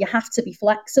 you have to be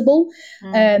flexible.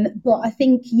 But I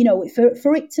think,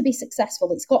 for it to be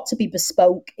successful, it's got to be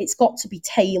bespoke, it's got to be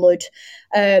tailored,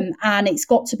 and it's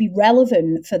got to be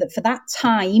relevant for that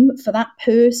time, for that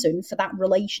person, for that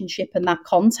relationship and that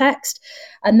context.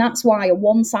 And that's why a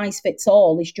one size fits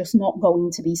all is just not going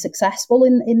to be successful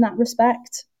in that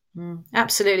respect.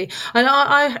 Absolutely. And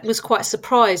I was quite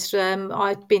surprised.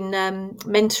 I'd been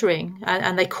mentoring,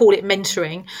 and they call it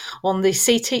mentoring, on the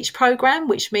C-Teach program,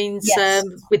 which means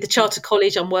with the Charter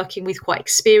College, I'm working with quite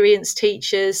experienced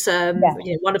teachers.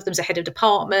 One of them's a head of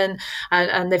department,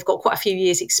 and they've got quite a few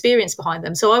years experience behind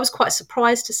them. So I was quite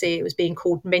surprised to see it was being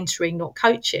called mentoring, not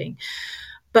coaching.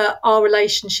 But our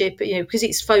relationship, because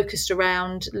it's focused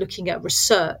around looking at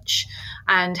research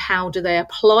and how do they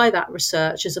apply that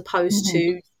research as opposed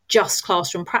to just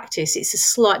classroom practice, it's a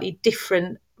slightly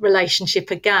different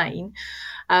relationship again.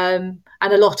 And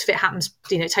a lot of it happens,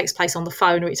 it takes place on the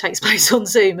phone, or it takes place on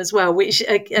Zoom as well, which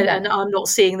and I'm not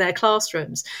seeing their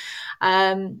classrooms.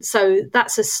 So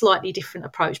that's a slightly different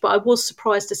approach. But I was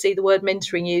surprised to see the word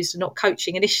mentoring used and not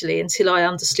coaching initially, until I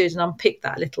understood and unpicked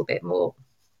that a little bit more.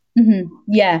 Mm-hmm.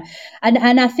 Yeah,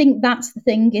 and I think that's the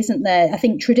thing, isn't there? I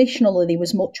think traditionally there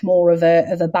was much more of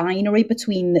a binary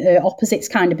between opposites,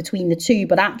 kind of between the two.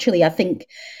 But actually, I think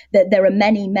that there are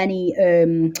many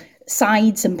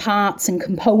sides and parts and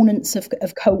components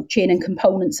of coaching and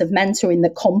components of mentoring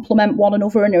that complement one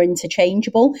another and are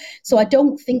interchangeable. So I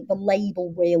don't think the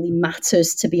label really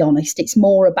matters, to be honest. It's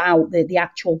more about the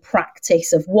actual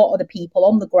practice of what are the people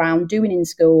on the ground doing in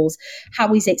schools,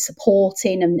 how is it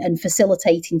supporting and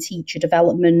facilitating teacher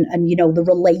development, and the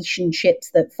relationships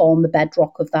that form the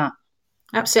bedrock of that.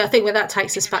 Absolutely. I think when that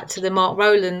takes us back to the Mark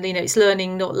Rowland, it's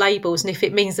learning, not labels. And if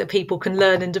it means that people can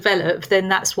learn and develop, then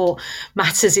that's what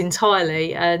matters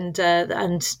entirely. And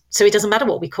so it doesn't matter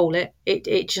what we call it.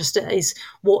 It just is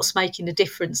what's making a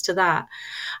difference to that.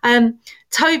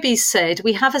 Toby said,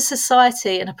 we have a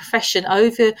society and a profession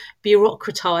over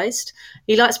bureaucratised.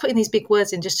 He likes putting these big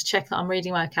words in just to check that I'm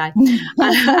reading okay.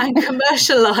 and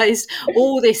commercialised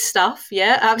all this stuff.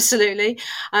 Yeah, absolutely.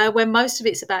 When most of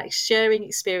it's about sharing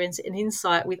experience and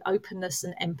insight with openness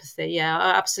and empathy. Yeah,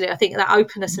 absolutely. I think that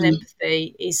openness and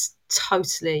empathy is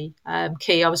totally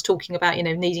key. I was talking about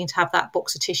needing to have that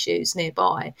box of tissues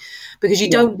nearby, because you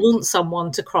don't want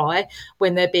someone to cry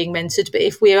when they're being mentored, but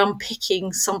if we're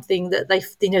unpicking something that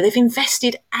they've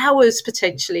invested hours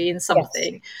potentially in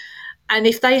something, and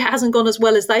if they hasn't gone as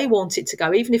well as they want it to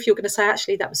go, even if you're going to say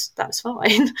actually that was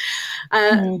fine,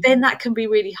 then that can be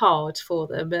really hard for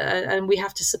them, and we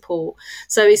have to support.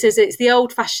 So he says it's the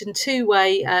old-fashioned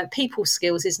two-way people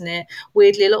skills, isn't it?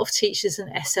 Weirdly, a lot of teachers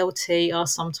and SLT are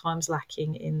sometimes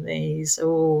lacking in these.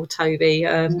 Oh, Toby,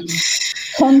 I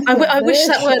wish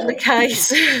that weren't the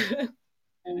case.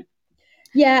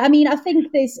 Yeah, I mean, I think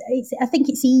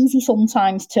it's easy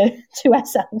sometimes to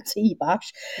SLT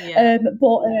bash,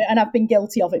 but and I've been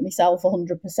guilty of it myself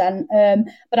 100%.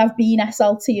 But I've been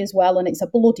SLT as well, and it's a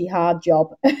bloody hard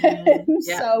job.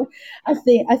 So I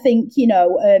think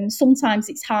sometimes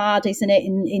it's hard, isn't it,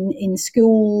 in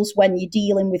schools when you're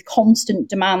dealing with constant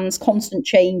demands, constant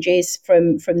changes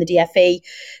from the DFE,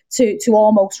 to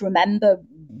almost remember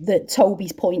that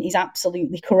Toby's point is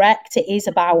absolutely correct. It is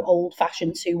about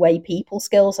old-fashioned two-way people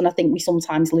skills, and I think we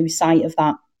sometimes lose sight of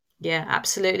that. Yeah,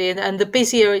 absolutely. And the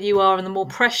busier you are and the more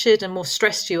pressured and more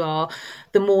stressed you are,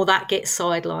 the more that gets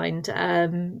sidelined.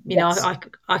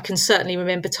 I can certainly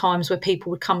remember times where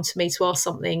people would come to me to ask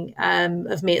something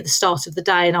of me at the start of the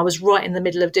day, and I was right in the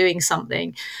middle of doing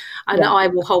something. And I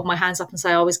will hold my hands up and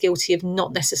say I was guilty of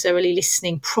not necessarily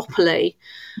listening properly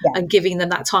and giving them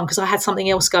that time, because I had something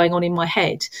else going on in my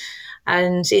head.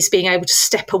 And it's being able to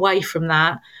step away from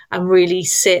that and really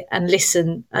sit and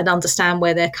listen and understand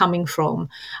where they're coming from,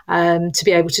 to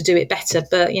be able to do it better.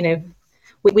 But,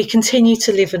 we continue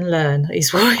to live and learn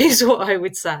is what I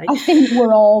would say. I think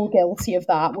we're all guilty of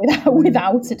that,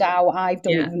 without a doubt. I've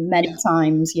done it many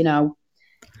times,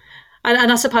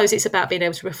 And I suppose it's about being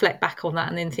able to reflect back on that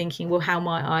and then thinking, well, how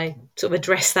might I sort of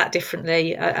address that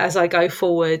differently as I go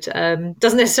forward?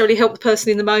 Doesn't necessarily help the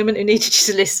person in the moment who needed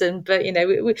you to listen, but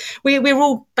we're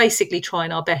all basically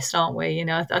trying our best, aren't we?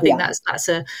 I think that's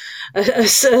a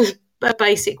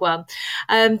basic one.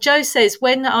 Joe says,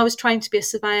 when I was trained to be a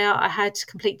surveyor, I had to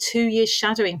complete 2 years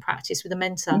shadowing practice with a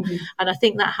mentor. And I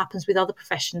think that happens with other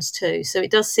professions too. So it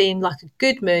does seem like a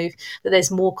good move that there's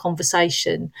more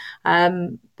conversation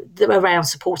around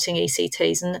supporting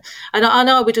ECTs. And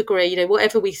I would agree,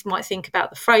 whatever we might think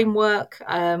about the framework,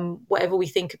 whatever we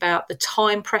think about the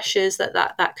time pressures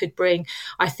that could bring,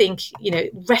 I think,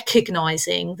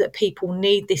 recognising that people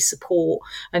need this support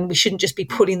and we shouldn't just be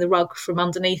pulling the rug from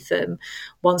underneath them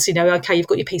once, okay, you've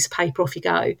got your piece of paper, off you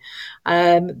go.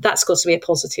 That's got to be a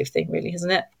positive thing, really,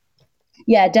 hasn't it?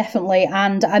 Yeah, definitely.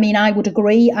 And I mean, I would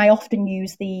agree. I often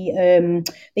use the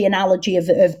analogy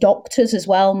of doctors as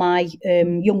well. My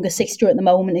younger sister at the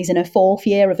moment is in her 4th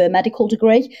year of her medical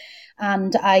degree.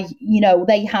 And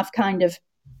they have kind of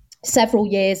several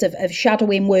years of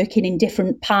shadowing, working in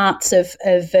different parts of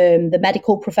the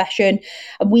medical profession,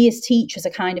 and we as teachers are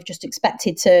kind of just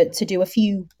expected to do a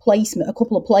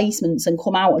couple of placements and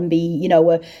come out and be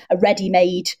a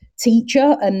ready-made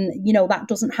teacher, and that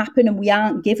doesn't happen, and we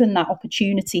aren't given that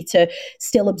opportunity to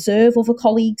still observe other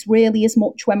colleagues really as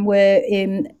much when we're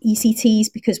in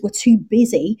ECTs, because we're too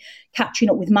busy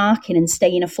catching up with marking and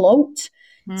staying afloat.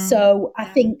 So I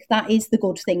think that is the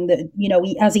good thing that,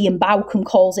 as Ian Bowcom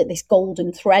calls it, this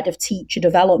golden thread of teacher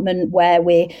development, where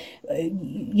we're,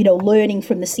 learning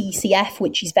from the CCF,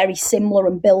 which is very similar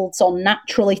and builds on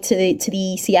naturally to the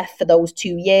ECF for those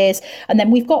 2 years. And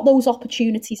then we've got those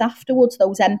opportunities afterwards,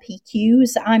 those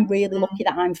MPQs. I'm really lucky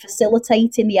that I'm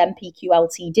facilitating the MPQ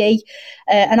LTD.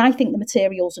 And I think the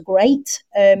materials are great.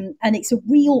 And it's a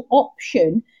real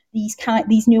option these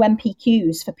new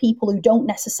MPQs for people who don't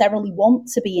necessarily want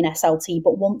to be in SLT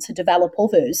but want to develop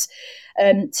others,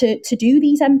 to do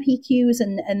these MPQs,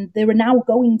 and there are now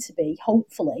going to be,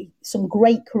 hopefully, some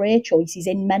great career choices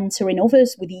in mentoring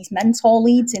others with these mentor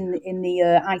leads in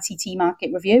the ITT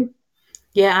market review.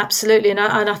 Yeah, absolutely. And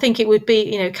I think it would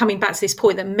be, coming back to this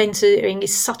point that mentoring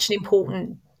is such an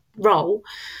important role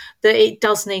that it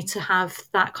does need to have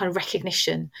that kind of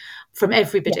recognition from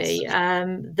everybody,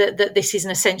 yes. that this is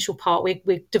an essential part.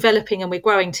 We're developing and we're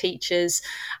growing teachers,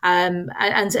 and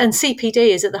CPD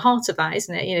is at the heart of that,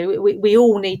 isn't it? We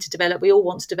all need to develop, we all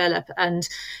want to develop, and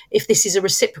if this is a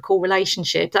reciprocal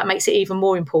relationship, that makes it even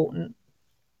more important.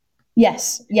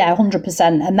 Yes, yeah,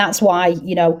 100%. And that's why,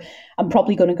 I'm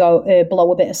probably going to go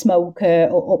blow a bit of smoke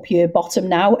up your bottom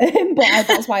now. But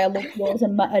that's why I love yours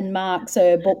and Mark's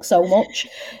book so much,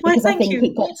 because I think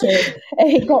it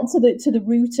got to the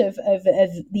root of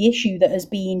the issue that has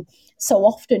been so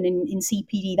often in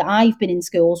CPD, that I've been in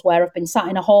schools where I've been sat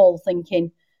in a hall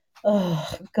thinking,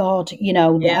 oh God,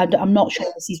 I'm not sure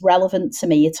this is relevant to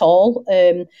me at all.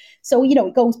 So,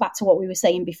 it goes back to what we were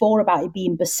saying before about it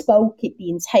being bespoke, it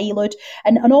being tailored,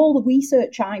 and all the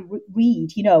research I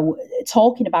read,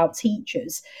 talking about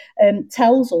teachers,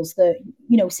 tells us that,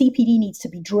 CPD needs to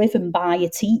be driven by a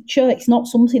teacher. It's not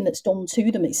something that's done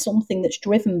to them. It's something that's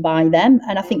driven by them.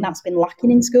 And I think that's been lacking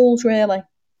in schools, really.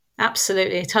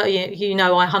 Absolutely. I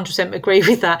 100% agree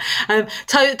with that.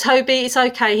 Toby, it's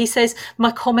okay. He says,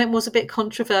 my comment was a bit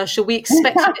controversial. We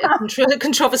expect a bit of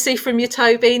controversy from you,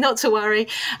 Toby, not to worry.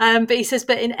 But he says,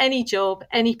 but in any job,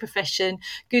 any profession,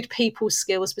 good people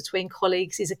skills between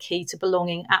colleagues is a key to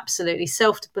belonging. Absolutely.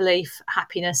 Self-belief,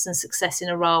 happiness and success in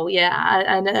a role. Yeah.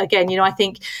 And again, I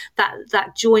think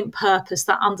that joint purpose,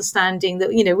 that understanding that,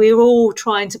 we're all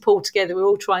trying to pull together. We're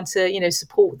all trying to,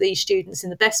 support these students in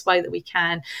the best way that we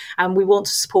can. And we want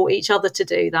to support each other to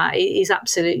do that. It is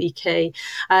absolutely key.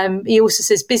 He also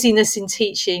says busyness in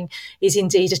teaching is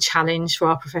indeed a challenge for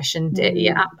our profession.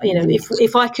 Yeah,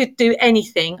 if I could do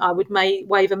anything, I would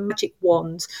wave a magic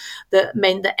wand that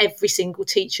meant that every single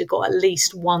teacher got at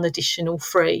least one additional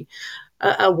free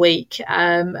a week,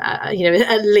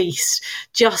 at least,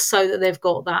 just so that they've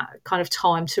got that kind of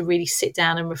time to really sit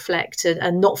down and reflect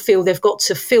and not feel they've got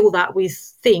to fill that with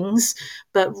things.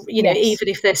 But, yes. Even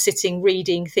if they're sitting,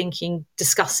 reading, thinking,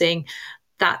 discussing,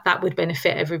 that would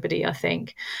benefit everybody, I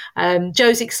think.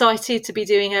 Jo's excited to be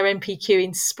doing her MPQ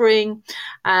in spring.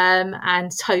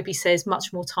 And Toby says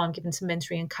much more time given to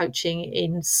mentoring and coaching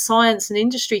in science and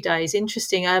industry days.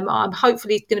 Interesting. I'm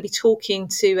hopefully going to be talking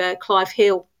to Clive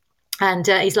Hill and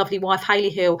his lovely wife, Hayley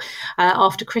Hill,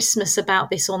 after Christmas about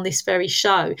this on this very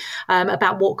show,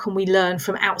 about what can we learn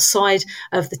from outside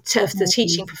of the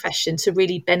teaching profession to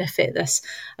really benefit us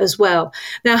as well.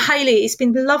 Now, Hayley, it's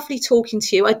been lovely talking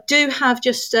to you. I do have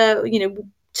just,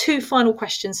 two final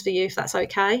questions for you, if that's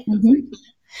okay. Mm-hmm.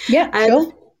 Yeah,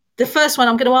 sure. The first one,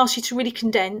 I'm going to ask you to really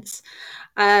condense.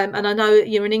 And I know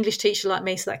you're an English teacher like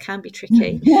me, so that can be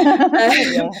tricky.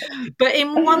 But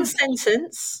in one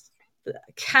sentence,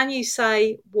 can you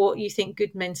say what you think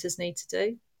good mentors need to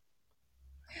do?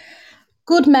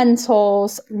 Good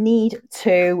mentors need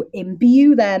to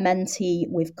imbue their mentee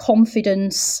with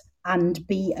confidence and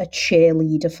be a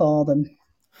cheerleader for them.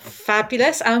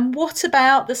 Fabulous. And what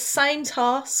about the same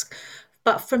task,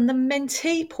 but from the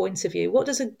mentee point of view? What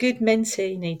does a good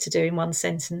mentee need to do in one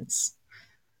sentence?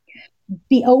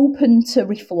 Be open to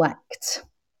reflect.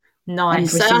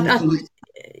 Nice.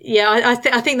 I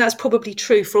think that's probably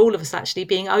true for all of us, actually,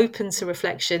 being open to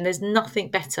reflection. There's nothing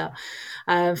better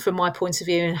from my point of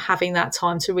view, and having that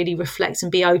time to really reflect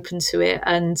and be open to it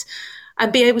and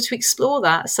be able to explore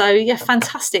that. So, yeah,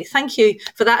 fantastic. Thank you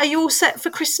for that. Are you all set for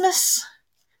Christmas?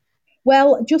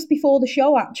 Well, just before the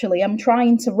show, actually, I'm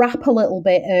trying to wrap a little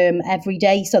bit every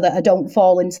day so that I don't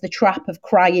fall into the trap of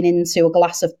crying into a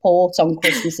glass of port on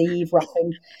Christmas Eve,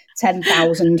 wrapping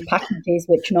 10,000 packages,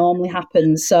 which normally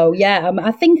happens. So, yeah,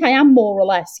 I think I am more or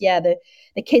less,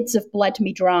 the kids have bled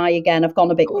me dry again. I've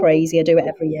gone a bit crazy. I do it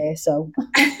every year. So,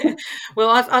 well,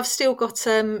 I've still got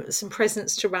some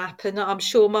presents to wrap, and I'm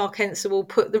sure Mark Enser will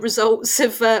put the results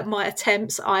of my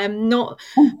attempts. I am not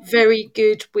very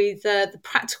good with the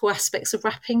practical aspects of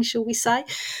wrapping, shall we say?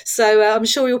 So I'm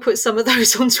sure you'll put some of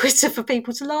those on Twitter for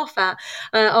people to laugh at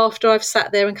after I've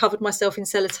sat there and covered myself in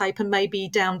sellotape and maybe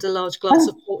downed a large glass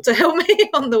of port to help me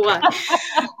on the way.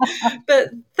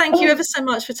 But thank you ever so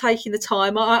much for taking the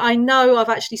time. I know I've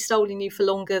actually stolen you for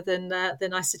longer than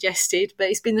I suggested, but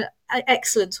it's been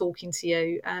excellent talking to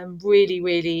you. Really,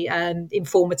 really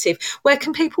informative. Where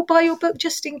can people buy your book,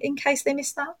 just in case they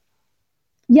missed that?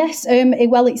 Yes,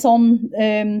 well, it's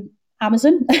on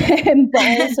Amazon,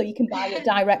 but also you can buy it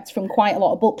direct from quite a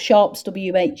lot of bookshops,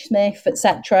 WH Smith,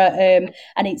 etc.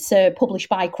 And it's published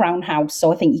by Crown House,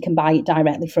 so I think you can buy it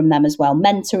directly from them as well.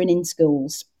 Mentoring in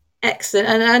Schools. Excellent.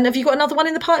 And have you got another one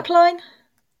in the pipeline?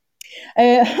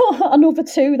 Another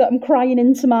two that I'm crying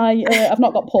into my I've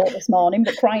not got port this morning,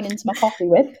 but crying into my coffee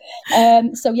with.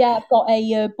 So yeah, I've got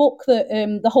a book that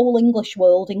the whole English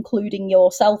world, including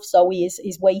yourself, Zoe,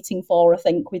 is waiting for, I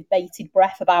think, with bated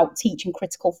breath, about teaching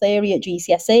critical theory at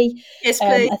GCSE. Yes,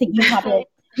 please. I think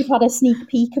you've had a sneak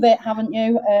peek of it, haven't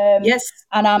you? Yes.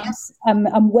 And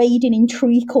I'm wading in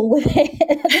treacle with it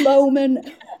at the moment.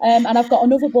 And I've got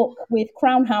another book with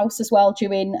Crown House as well,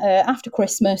 doing after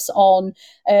Christmas, on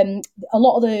a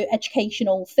lot of the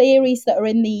educational theories that are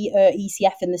in the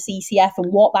ECF and the CCF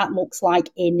and what that looks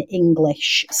like in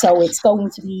English. So it's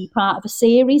going to be part of a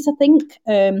series, I think,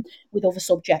 with other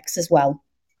subjects as well.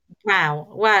 Wow.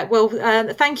 Well,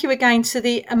 thank you again to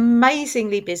the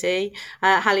amazingly busy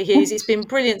Hallie Hughes. It's been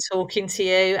brilliant talking to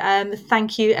you.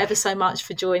 Thank you ever so much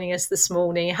for joining us this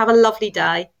morning. Have a lovely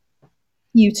day.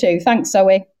 You too. Thanks,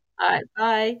 Zoe. All right.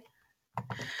 Bye.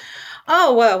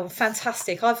 Oh, well,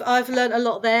 fantastic. I've learned a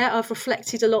lot there. I've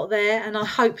reflected a lot there, and I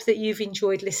hope that you've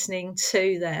enjoyed listening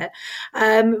to there.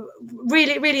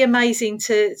 Really, really amazing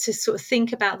to sort of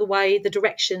think about the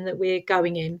direction that we're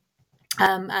going in.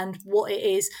 And what it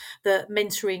is that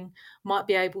mentoring might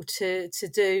be able to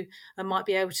do and might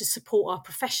be able to support our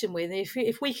profession with.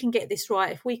 If we can get this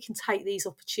right, if we can take these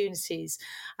opportunities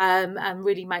and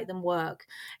really make them work,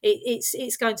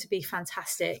 it's going to be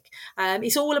fantastic.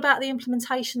 It's all about the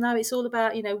implementation, though. It's all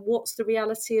about, what's the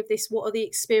reality of this? What are the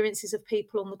experiences of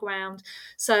people on the ground?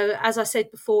 So, as I said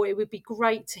before, it would be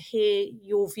great to hear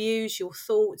your views, your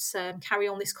thoughts, carry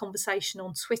on this conversation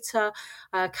on Twitter.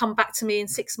 Come back to me in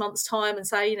 6 months' time and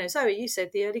say, Zoe, you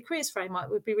said the early careers framework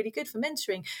would be really good for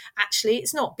mentoring. Actually,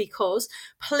 it's not, because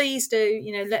please do,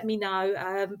 let me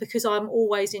know, because I'm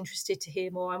always interested to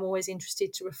hear more. I'm always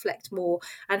interested to reflect more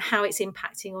and how it's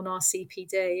impacting on our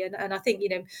CPD. And I think,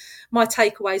 my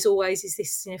takeaway as always is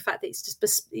this, fact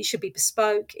that it should be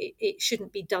bespoke. It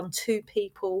shouldn't be done to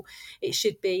people. It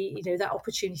should be, that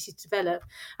opportunity to develop.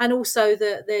 And also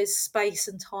that there's space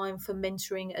and time for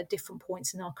mentoring at different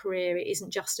points in our career. It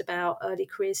isn't just about early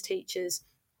careers teachers.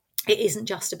 It isn't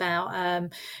just about,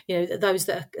 those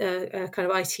that are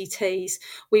kind of ITTs.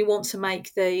 We want to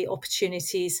make the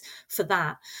opportunities for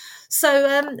that.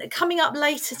 So coming up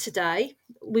later today,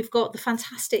 we've got the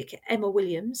fantastic Emma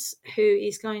Williams, who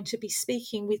is going to be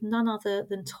speaking with none other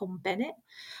than Tom Bennett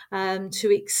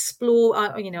to explore,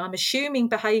 I'm assuming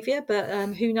behaviour, but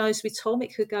who knows with Tom,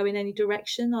 it could go in any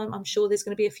direction. I'm sure there's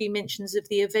going to be a few mentions of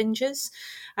the Avengers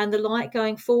and the like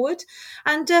going forward.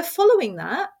 And following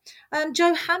that,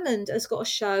 Joe Hammond has got a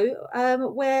show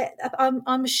where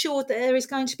I'm assured that there is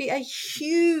going to be a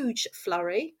huge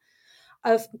flurry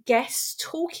of guests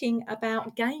talking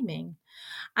about gaming.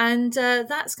 And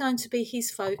that's going to be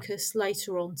his focus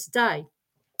later on today.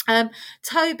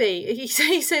 Toby, he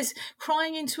says,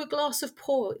 crying into a glass of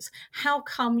port. How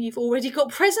come you've already got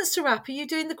presents to wrap? Are you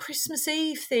doing the Christmas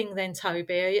Eve thing then,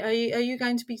 Toby? Are you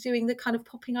going to be doing the kind of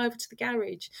popping over to the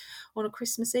garage on a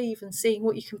Christmas Eve and seeing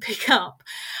what you can pick up?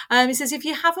 He says, if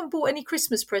you haven't bought any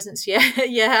Christmas presents yet,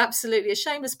 yeah, absolutely. A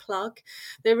shameless plug.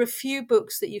 There are a few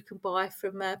books that you can buy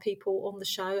from people on the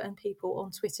show and people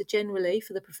on Twitter generally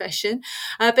for the profession.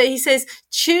 But he says,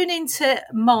 tune into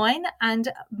mine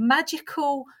and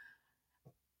Magical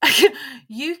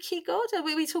Yuki God, are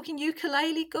we talking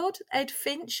ukulele God, Ed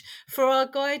Finch, for our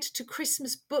guide to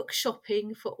Christmas book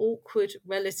shopping for awkward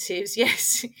relatives.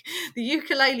 Yes, the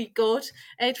ukulele God,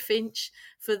 Ed Finch,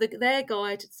 for their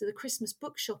guide to the Christmas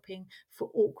book shopping for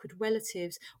awkward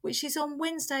relatives, which is on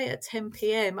Wednesday at 10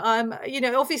 p.m.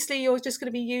 Obviously you're just going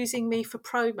to be using me for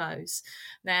promos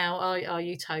now, are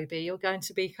you, Toby? You're going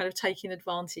to be kind of taking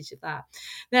advantage of that.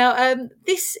 Now,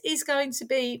 this is going to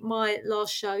be my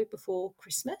last show before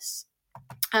Christmas.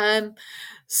 All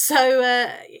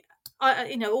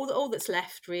that's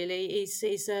left really is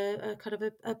a kind of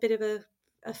a bit of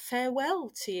a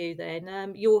farewell to you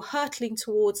then. You're hurtling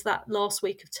towards that last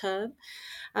week of term.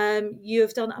 You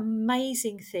have done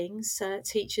amazing things,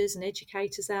 teachers and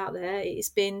educators out there. It's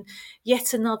been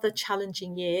yet another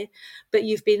challenging year, but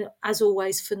you've been, as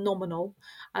always, phenomenal.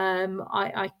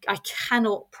 I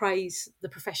cannot praise the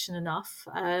profession enough.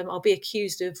 I'll be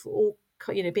accused of all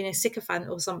being a sycophant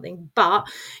or something, but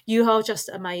you are just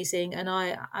amazing, and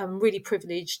I am really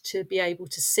privileged to be able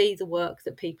to see the work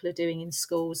that people are doing in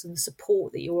schools and the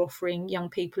support that you're offering young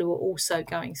people who are also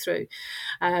going through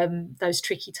those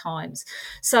tricky times.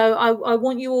 So I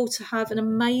want you all to have an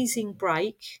amazing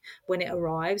break when it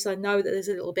arrives. I know that there's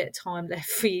a little bit of time left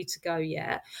for you to go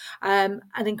yet. An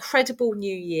incredible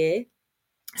new year.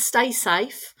 Stay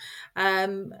safe.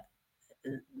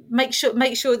 Make sure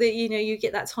that you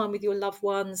get that time with your loved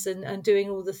ones and doing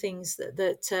all the things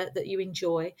that you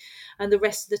enjoy, and the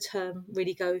rest of the term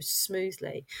really goes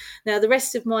smoothly. Now, the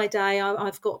rest of my day,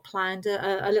 I've got planned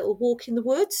a little walk in the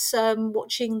woods,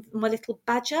 watching my little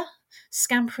badger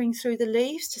scampering through the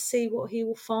leaves to see what he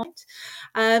will find.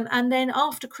 And then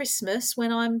after Christmas,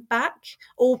 when I'm back,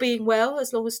 all being well,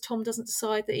 as long as Tom doesn't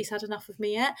decide that he's had enough of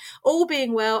me yet, all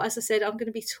being well, as I said, I'm going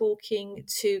to be talking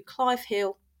to Clive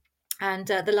Hill and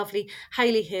the lovely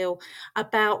Hayley Hill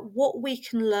about what we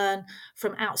can learn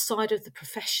from outside of the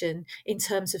profession in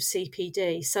terms of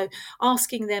CPD. So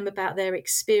asking them about their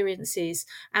experiences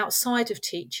outside of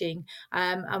teaching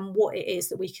and what it is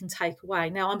that we can take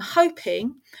away. Now, I'm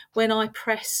hoping when I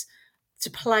press to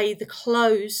play the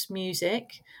close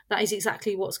music, that is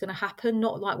exactly what's going to happen.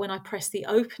 Not like when I pressed the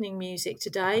opening music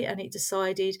today and it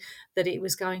decided that it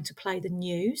was going to play the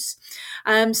news.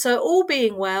 So all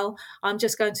being well, I'm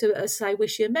just going to say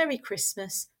wish you a Merry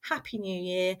Christmas, Happy New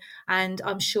Year, and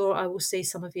I'm sure I will see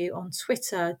some of you on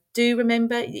Twitter. Do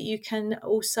remember that you can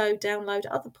also download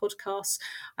other podcasts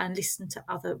and listen to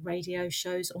other radio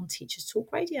shows on Teachers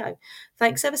Talk Radio.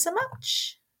 Thanks ever so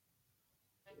much.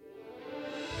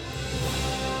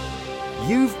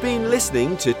 You've been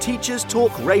listening to Teachers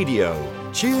Talk Radio.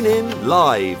 Tune in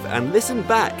live and listen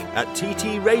back at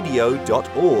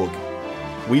ttradio.org.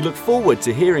 We look forward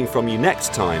to hearing from you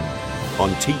next time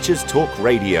on Teachers Talk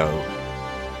Radio.